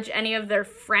judge any of their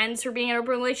friends for being in a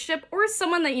relationship, or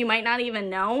someone that you might not even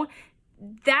know,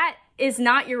 that is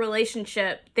not your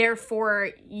relationship.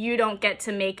 Therefore, you don't get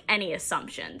to make any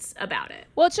assumptions about it.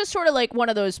 Well, it's just sort of like one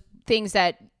of those things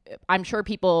that I'm sure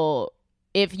people,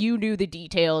 if you knew the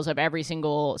details of every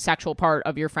single sexual part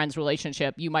of your friend's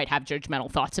relationship, you might have judgmental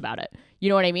thoughts about it. You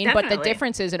know what I mean? But the Definitely.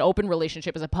 difference is an open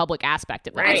relationship is a public aspect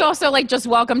of that. Right. It's also like, just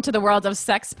welcome to the world of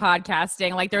sex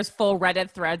podcasting. Like, there's full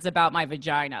Reddit threads about my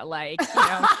vagina. Like,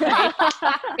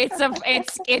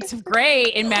 it's great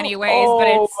in many ways, but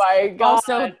it's my God.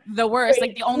 also the worst. Wait,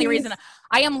 like, the only reason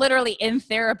I am literally in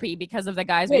therapy because of the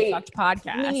Guys We Wait, Fucked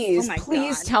podcast. Please, Oh my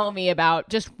Please God. tell me about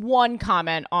just one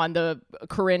comment on the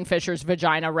Corinne Fisher's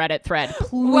vagina Reddit thread.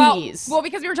 Please. Well,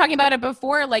 because we were talking about it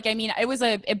before, like, I mean, it was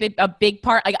a big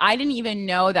part. Like, I didn't even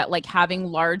know that, like, having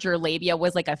larger labia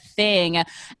was, like, a thing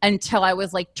until I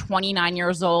was, like, 29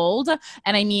 years old.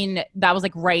 And I mean, that was,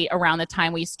 like, right around the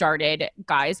time we started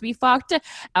Guys We Fucked.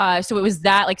 So it was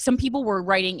that, like, some people were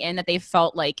writing in that they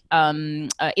felt, like,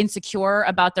 insecure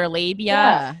about their labia.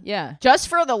 Yeah. Just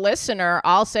for the listener,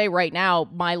 I'll say right now,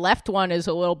 my left one is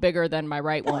a little bigger than my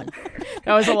right one.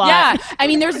 That was a lot. Yeah, I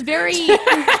mean, there's very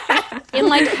in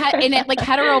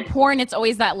hetero porn, it's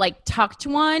always that like tucked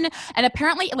one, and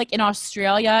apparently, like in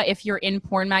Australia, if you're in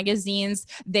porn magazines,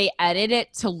 they edit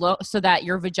it to look so that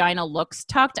your vagina looks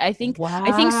tucked. I think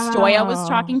Stoya was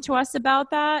talking to us about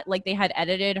that. Like, they had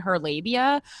edited her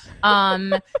labia.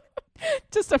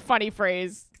 Just a funny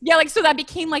phrase. Yeah, like, so that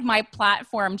became like my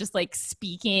platform, just like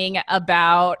speaking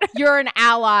about. You're an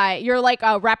ally. You're like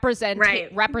a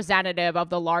Right. representative of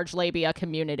the large labia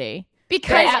community.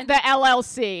 Because The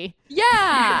LLC.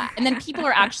 Yeah. And then people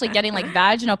are actually getting like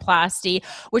vaginoplasty,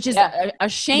 which is a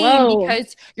shame Whoa.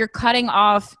 because you're cutting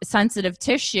off sensitive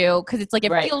tissue, because it's like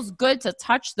it feels good to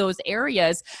touch those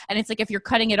areas. And it's like if you're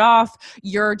cutting it off,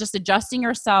 you're just adjusting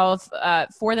yourself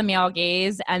for the male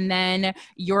gaze, and then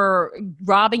you're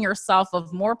robbing yourself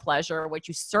of more pleasure, which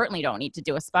you certainly don't need to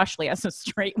do, especially as a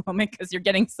straight woman, because you're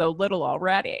getting so little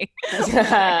already.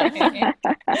 But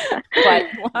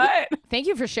what? Thank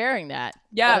you for sharing that.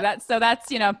 Yeah, that's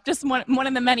just one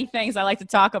of the many things I like to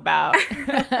talk about.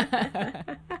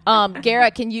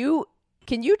 Gara, can you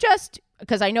just,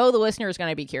 because I know the listener is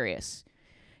going to be curious,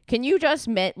 can you just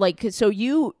so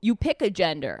you pick a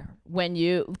gender can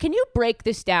you break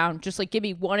this down? Just like give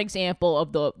me one example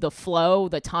of the flow,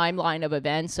 the timeline of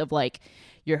events of like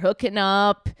you're hooking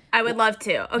up. I would love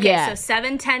to. Okay, so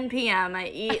 7:10 p.m. I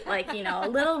eat a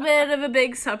little bit of a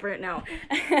big supper. No.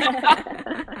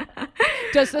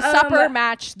 Does the supper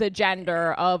match the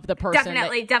gender of the person?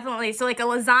 Definitely. So like a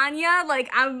lasagna,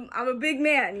 like I'm a big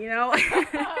man,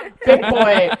 Big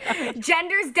boy.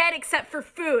 Gender's dead except for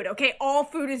food. Okay, all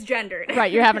food is gendered.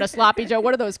 Right, you're having a sloppy Joe.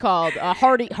 What are those called?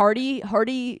 Hardy.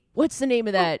 What's the name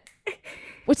of that?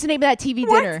 What's the name of that TV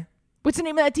dinner? What's the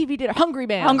name of that TV dinner? Hungry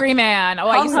Man. Hungry Man. Oh,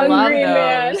 I used to love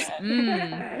those.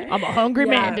 I'm a hungry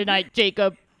man tonight,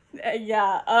 Jacob.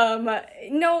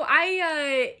 No,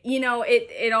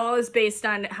 it all is based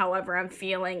on however I'm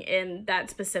feeling in that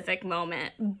specific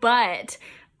moment. But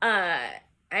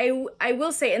I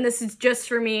will say, and this is just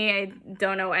for me, I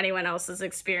don't know anyone else's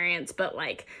experience, but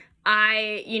like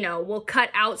I, will cut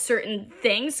out certain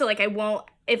things. So like I won't,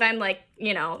 if I'm like,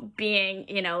 being,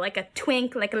 like a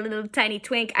twink, like a little tiny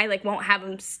twink, I like won't have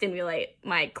them stimulate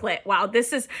my clit. Wow,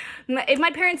 this is, if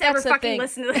my parents ever fucking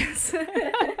listen to this.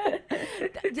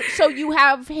 So you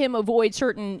have him avoid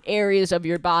certain areas of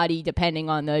your body depending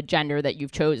on the gender that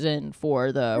you've chosen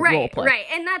for the role play. Right,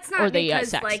 and that's not because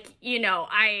sex. like,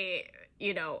 I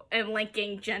am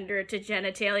linking gender to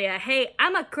genitalia. Hey,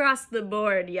 I'm across the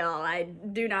board, y'all. I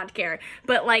do not care.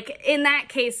 But like in that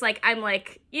case, like I'm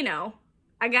like,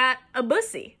 I got a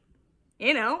bussy,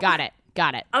 Got it.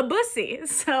 A bussy.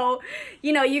 So,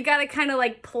 you got to kind of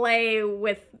like play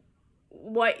with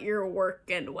what you're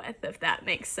working with, if that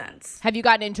makes sense. Have you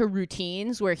gotten into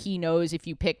routines where he knows if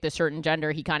you pick the certain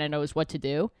gender, he kind of knows what to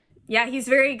do? Yeah, he's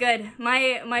very good.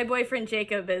 My boyfriend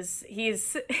Jacob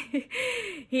he's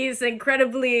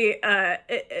incredibly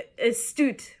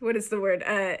astute. What is the word?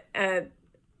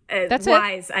 That's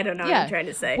wise. I don't know what I'm trying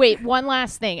to say. Wait, one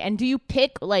last thing. And do you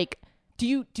pick like do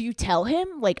you tell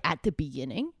him like at the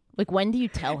beginning? Like when do you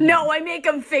tell him? No, I make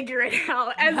him figure it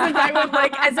out as if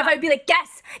I'd be like,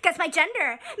 guess my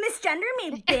gender, misgender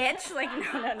me, bitch. Like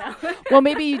no. Well,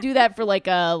 maybe you do that for like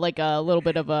a little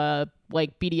bit of a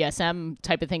like BDSM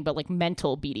type of thing, but like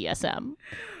mental BDSM.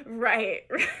 Right.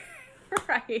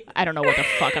 I don't know what the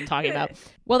fuck I'm talking about.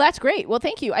 Well, that's great. Well,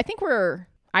 thank you.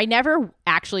 I never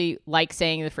actually like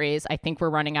saying the phrase, I think we're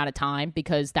running out of time,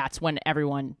 because that's when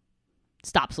everyone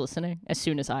stops listening as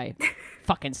soon as I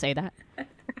fucking say that.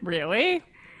 Really?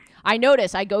 I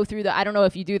notice I go through I don't know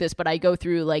if you do this, but I go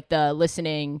through like the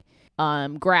listening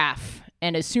graph,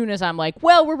 and as soon as I'm like,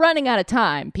 well, we're running out of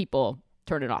time, people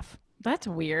turn it off. That's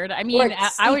weird. I mean,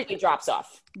 it drops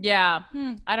off. Yeah.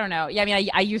 I don't know. Yeah. I mean,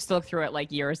 I used to look through it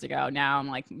like years ago. Now I'm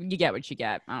like, you get what you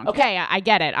get. Okay. I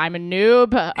get it. I'm a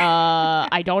noob.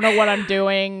 I don't know what I'm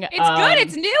doing. It's good.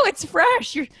 It's new. It's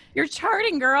fresh. You're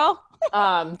charting, girl.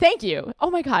 Thank you.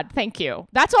 Oh my God. Thank you.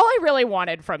 That's all I really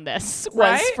wanted from this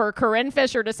was for Corinne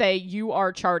Fisher to say, you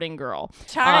are charting girl.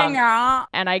 Charting girl.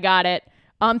 And I got it.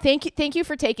 Thank you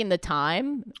for taking the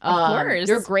time. Of course.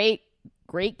 You're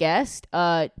great guest.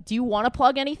 Do you want to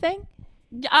plug anything?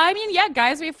 I mean, yeah,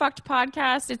 Guys We Fucked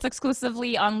podcast. It's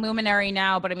exclusively on Luminary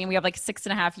now, but I mean, we have like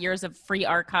 6.5 years of free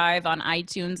archive on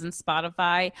iTunes and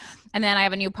Spotify. And then I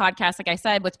have a new podcast, like I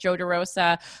said, with Joe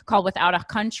DeRosa called Without a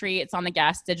Country. It's on the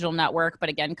Gas Digital Network, but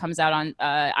again, comes out on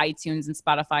iTunes and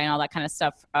Spotify and all that kind of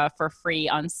stuff for free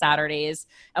on Saturdays.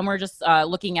 And we're just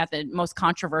looking at the most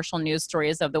controversial news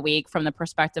stories of the week from the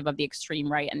perspective of the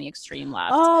extreme right and the extreme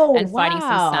left. And finding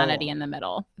some sanity in the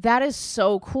middle. That is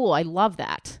so cool. I love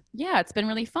that. Yeah, it's been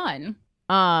really fun.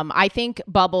 I think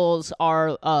bubbles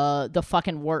are the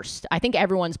fucking worst. I think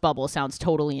everyone's bubble sounds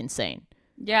totally insane.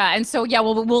 Yeah, and so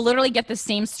we'll literally get the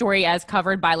same story as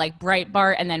covered by like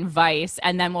Breitbart and then Vice,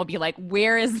 and then we'll be like,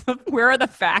 where are the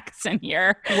facts in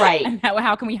here? Right. And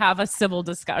how can we have a civil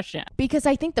discussion? Because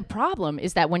I think the problem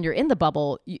is that when you're in the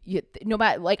bubble, you no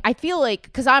matter, like, I feel like,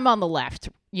 because I'm on the left,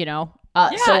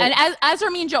 And as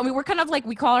Rami and Joe, I mean, we're kind of like,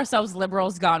 we call ourselves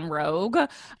liberals gone rogue.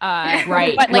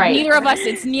 Right. But like right. neither of us,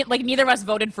 neither of us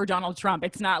voted for Donald Trump.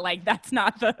 It's not like, that's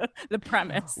not the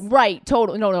premise. Right.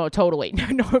 Totally. No, totally.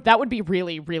 No, that would be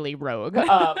really, really rogue.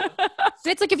 So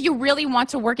it's like, if you really want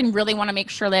to work and really want to make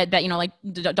sure that, you know, like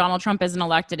Donald Trump isn't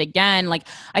elected again, like,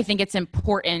 I think it's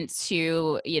important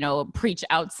to, you know, preach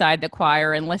outside the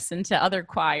choir and listen to other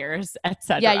choirs,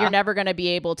 etc. Yeah, you're never going to be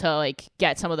able to like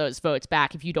get some of those votes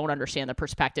back if you don't understand the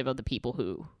perspective of the people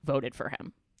who voted for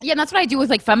him. Yeah, and that's what I do with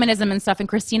like feminism and stuff. And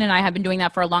Christine and I have been doing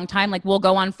that for a long time. Like, we'll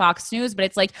go on Fox News, but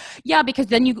it's like, yeah, because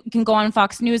then you can go on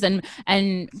Fox News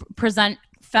and present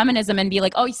feminism and be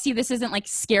like, oh, you see, this isn't like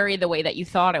scary the way that you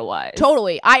thought it was.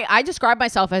 Totally. I describe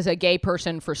myself as a gay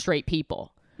person for straight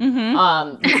people.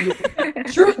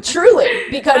 Mm-hmm. Truly,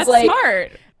 because that's like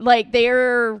smart. Like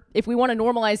if we want to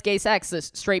normalize gay sex, the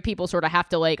straight people sort of have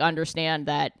to like understand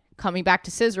that, coming back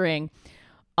to scissoring,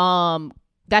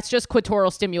 that's just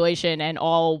clitoral stimulation, and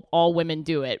all women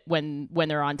do it when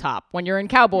they're on top. When you're in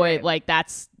cowboy, Right. like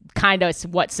that's kind of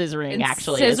what scissoring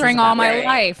actually is. Scissoring all my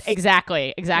life.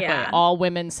 Exactly. Yeah. All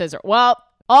women scissor. Well,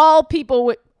 all people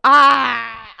with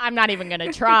I'm not even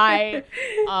gonna try.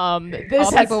 All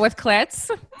people with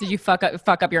clits. Did you fuck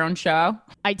up your own show?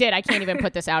 I did. I can't even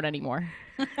put this out anymore.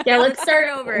 Yeah, Let's start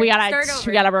over. We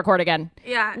gotta record again.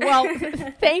 Yeah. Well,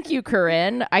 thank you,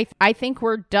 Corinne. I think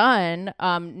we're done.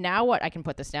 Now what? I can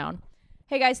put this down.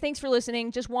 Hey guys, thanks for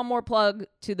listening. Just one more plug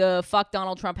to the Fuck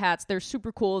Donald Trump hats. They're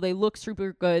super cool. They look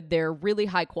super good. They're really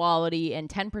high quality, and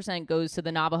 10% goes to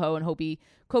the Navajo and Hopi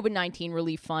COVID-19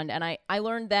 Relief Fund. And I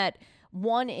learned that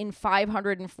 1 in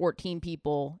 514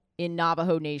 people in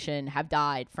Navajo Nation have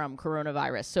died from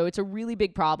coronavirus. So it's a really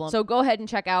big problem. So go ahead and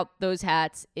check out those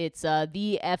hats. It's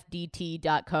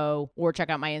thefdt.co, or check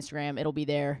out my Instagram. It'll be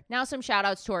there. Now some shout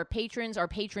outs to our patrons. Our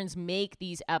patrons make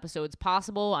these episodes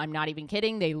possible. I'm not even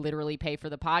kidding. They literally pay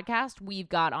for the podcast. We've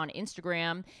got on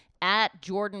Instagram at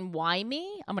Jordan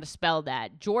Wymie. I'm going to spell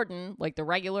that. Jordan, like the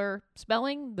regular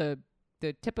spelling, the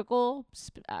typical.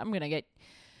 I'm going to get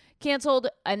canceled.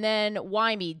 And then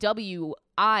Wymie, Wieme.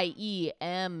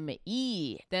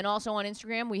 Then also on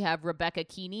Instagram, we have Rebecca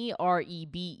Keeney,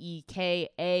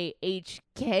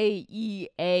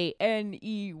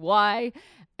 RebecaHKeaney.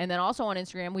 And then also on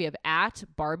Instagram, we have at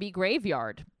Barbie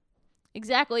Graveyard.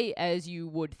 Exactly as you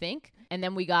would think. And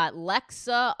then we got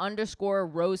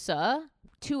Lexa_Rosa,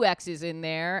 2 X's in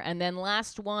there. And then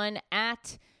last one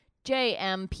at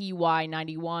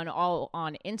JMPY91, all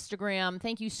on Instagram.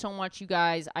 Thank you so much, you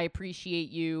guys. I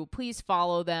appreciate you. Please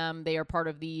follow them. They are part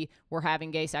of the We're Having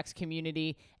Gay Sex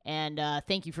community. And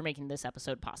thank you for making this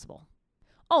episode possible.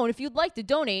 Oh, and if you'd like to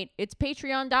donate, it's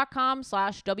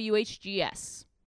patreon.com/WHGS.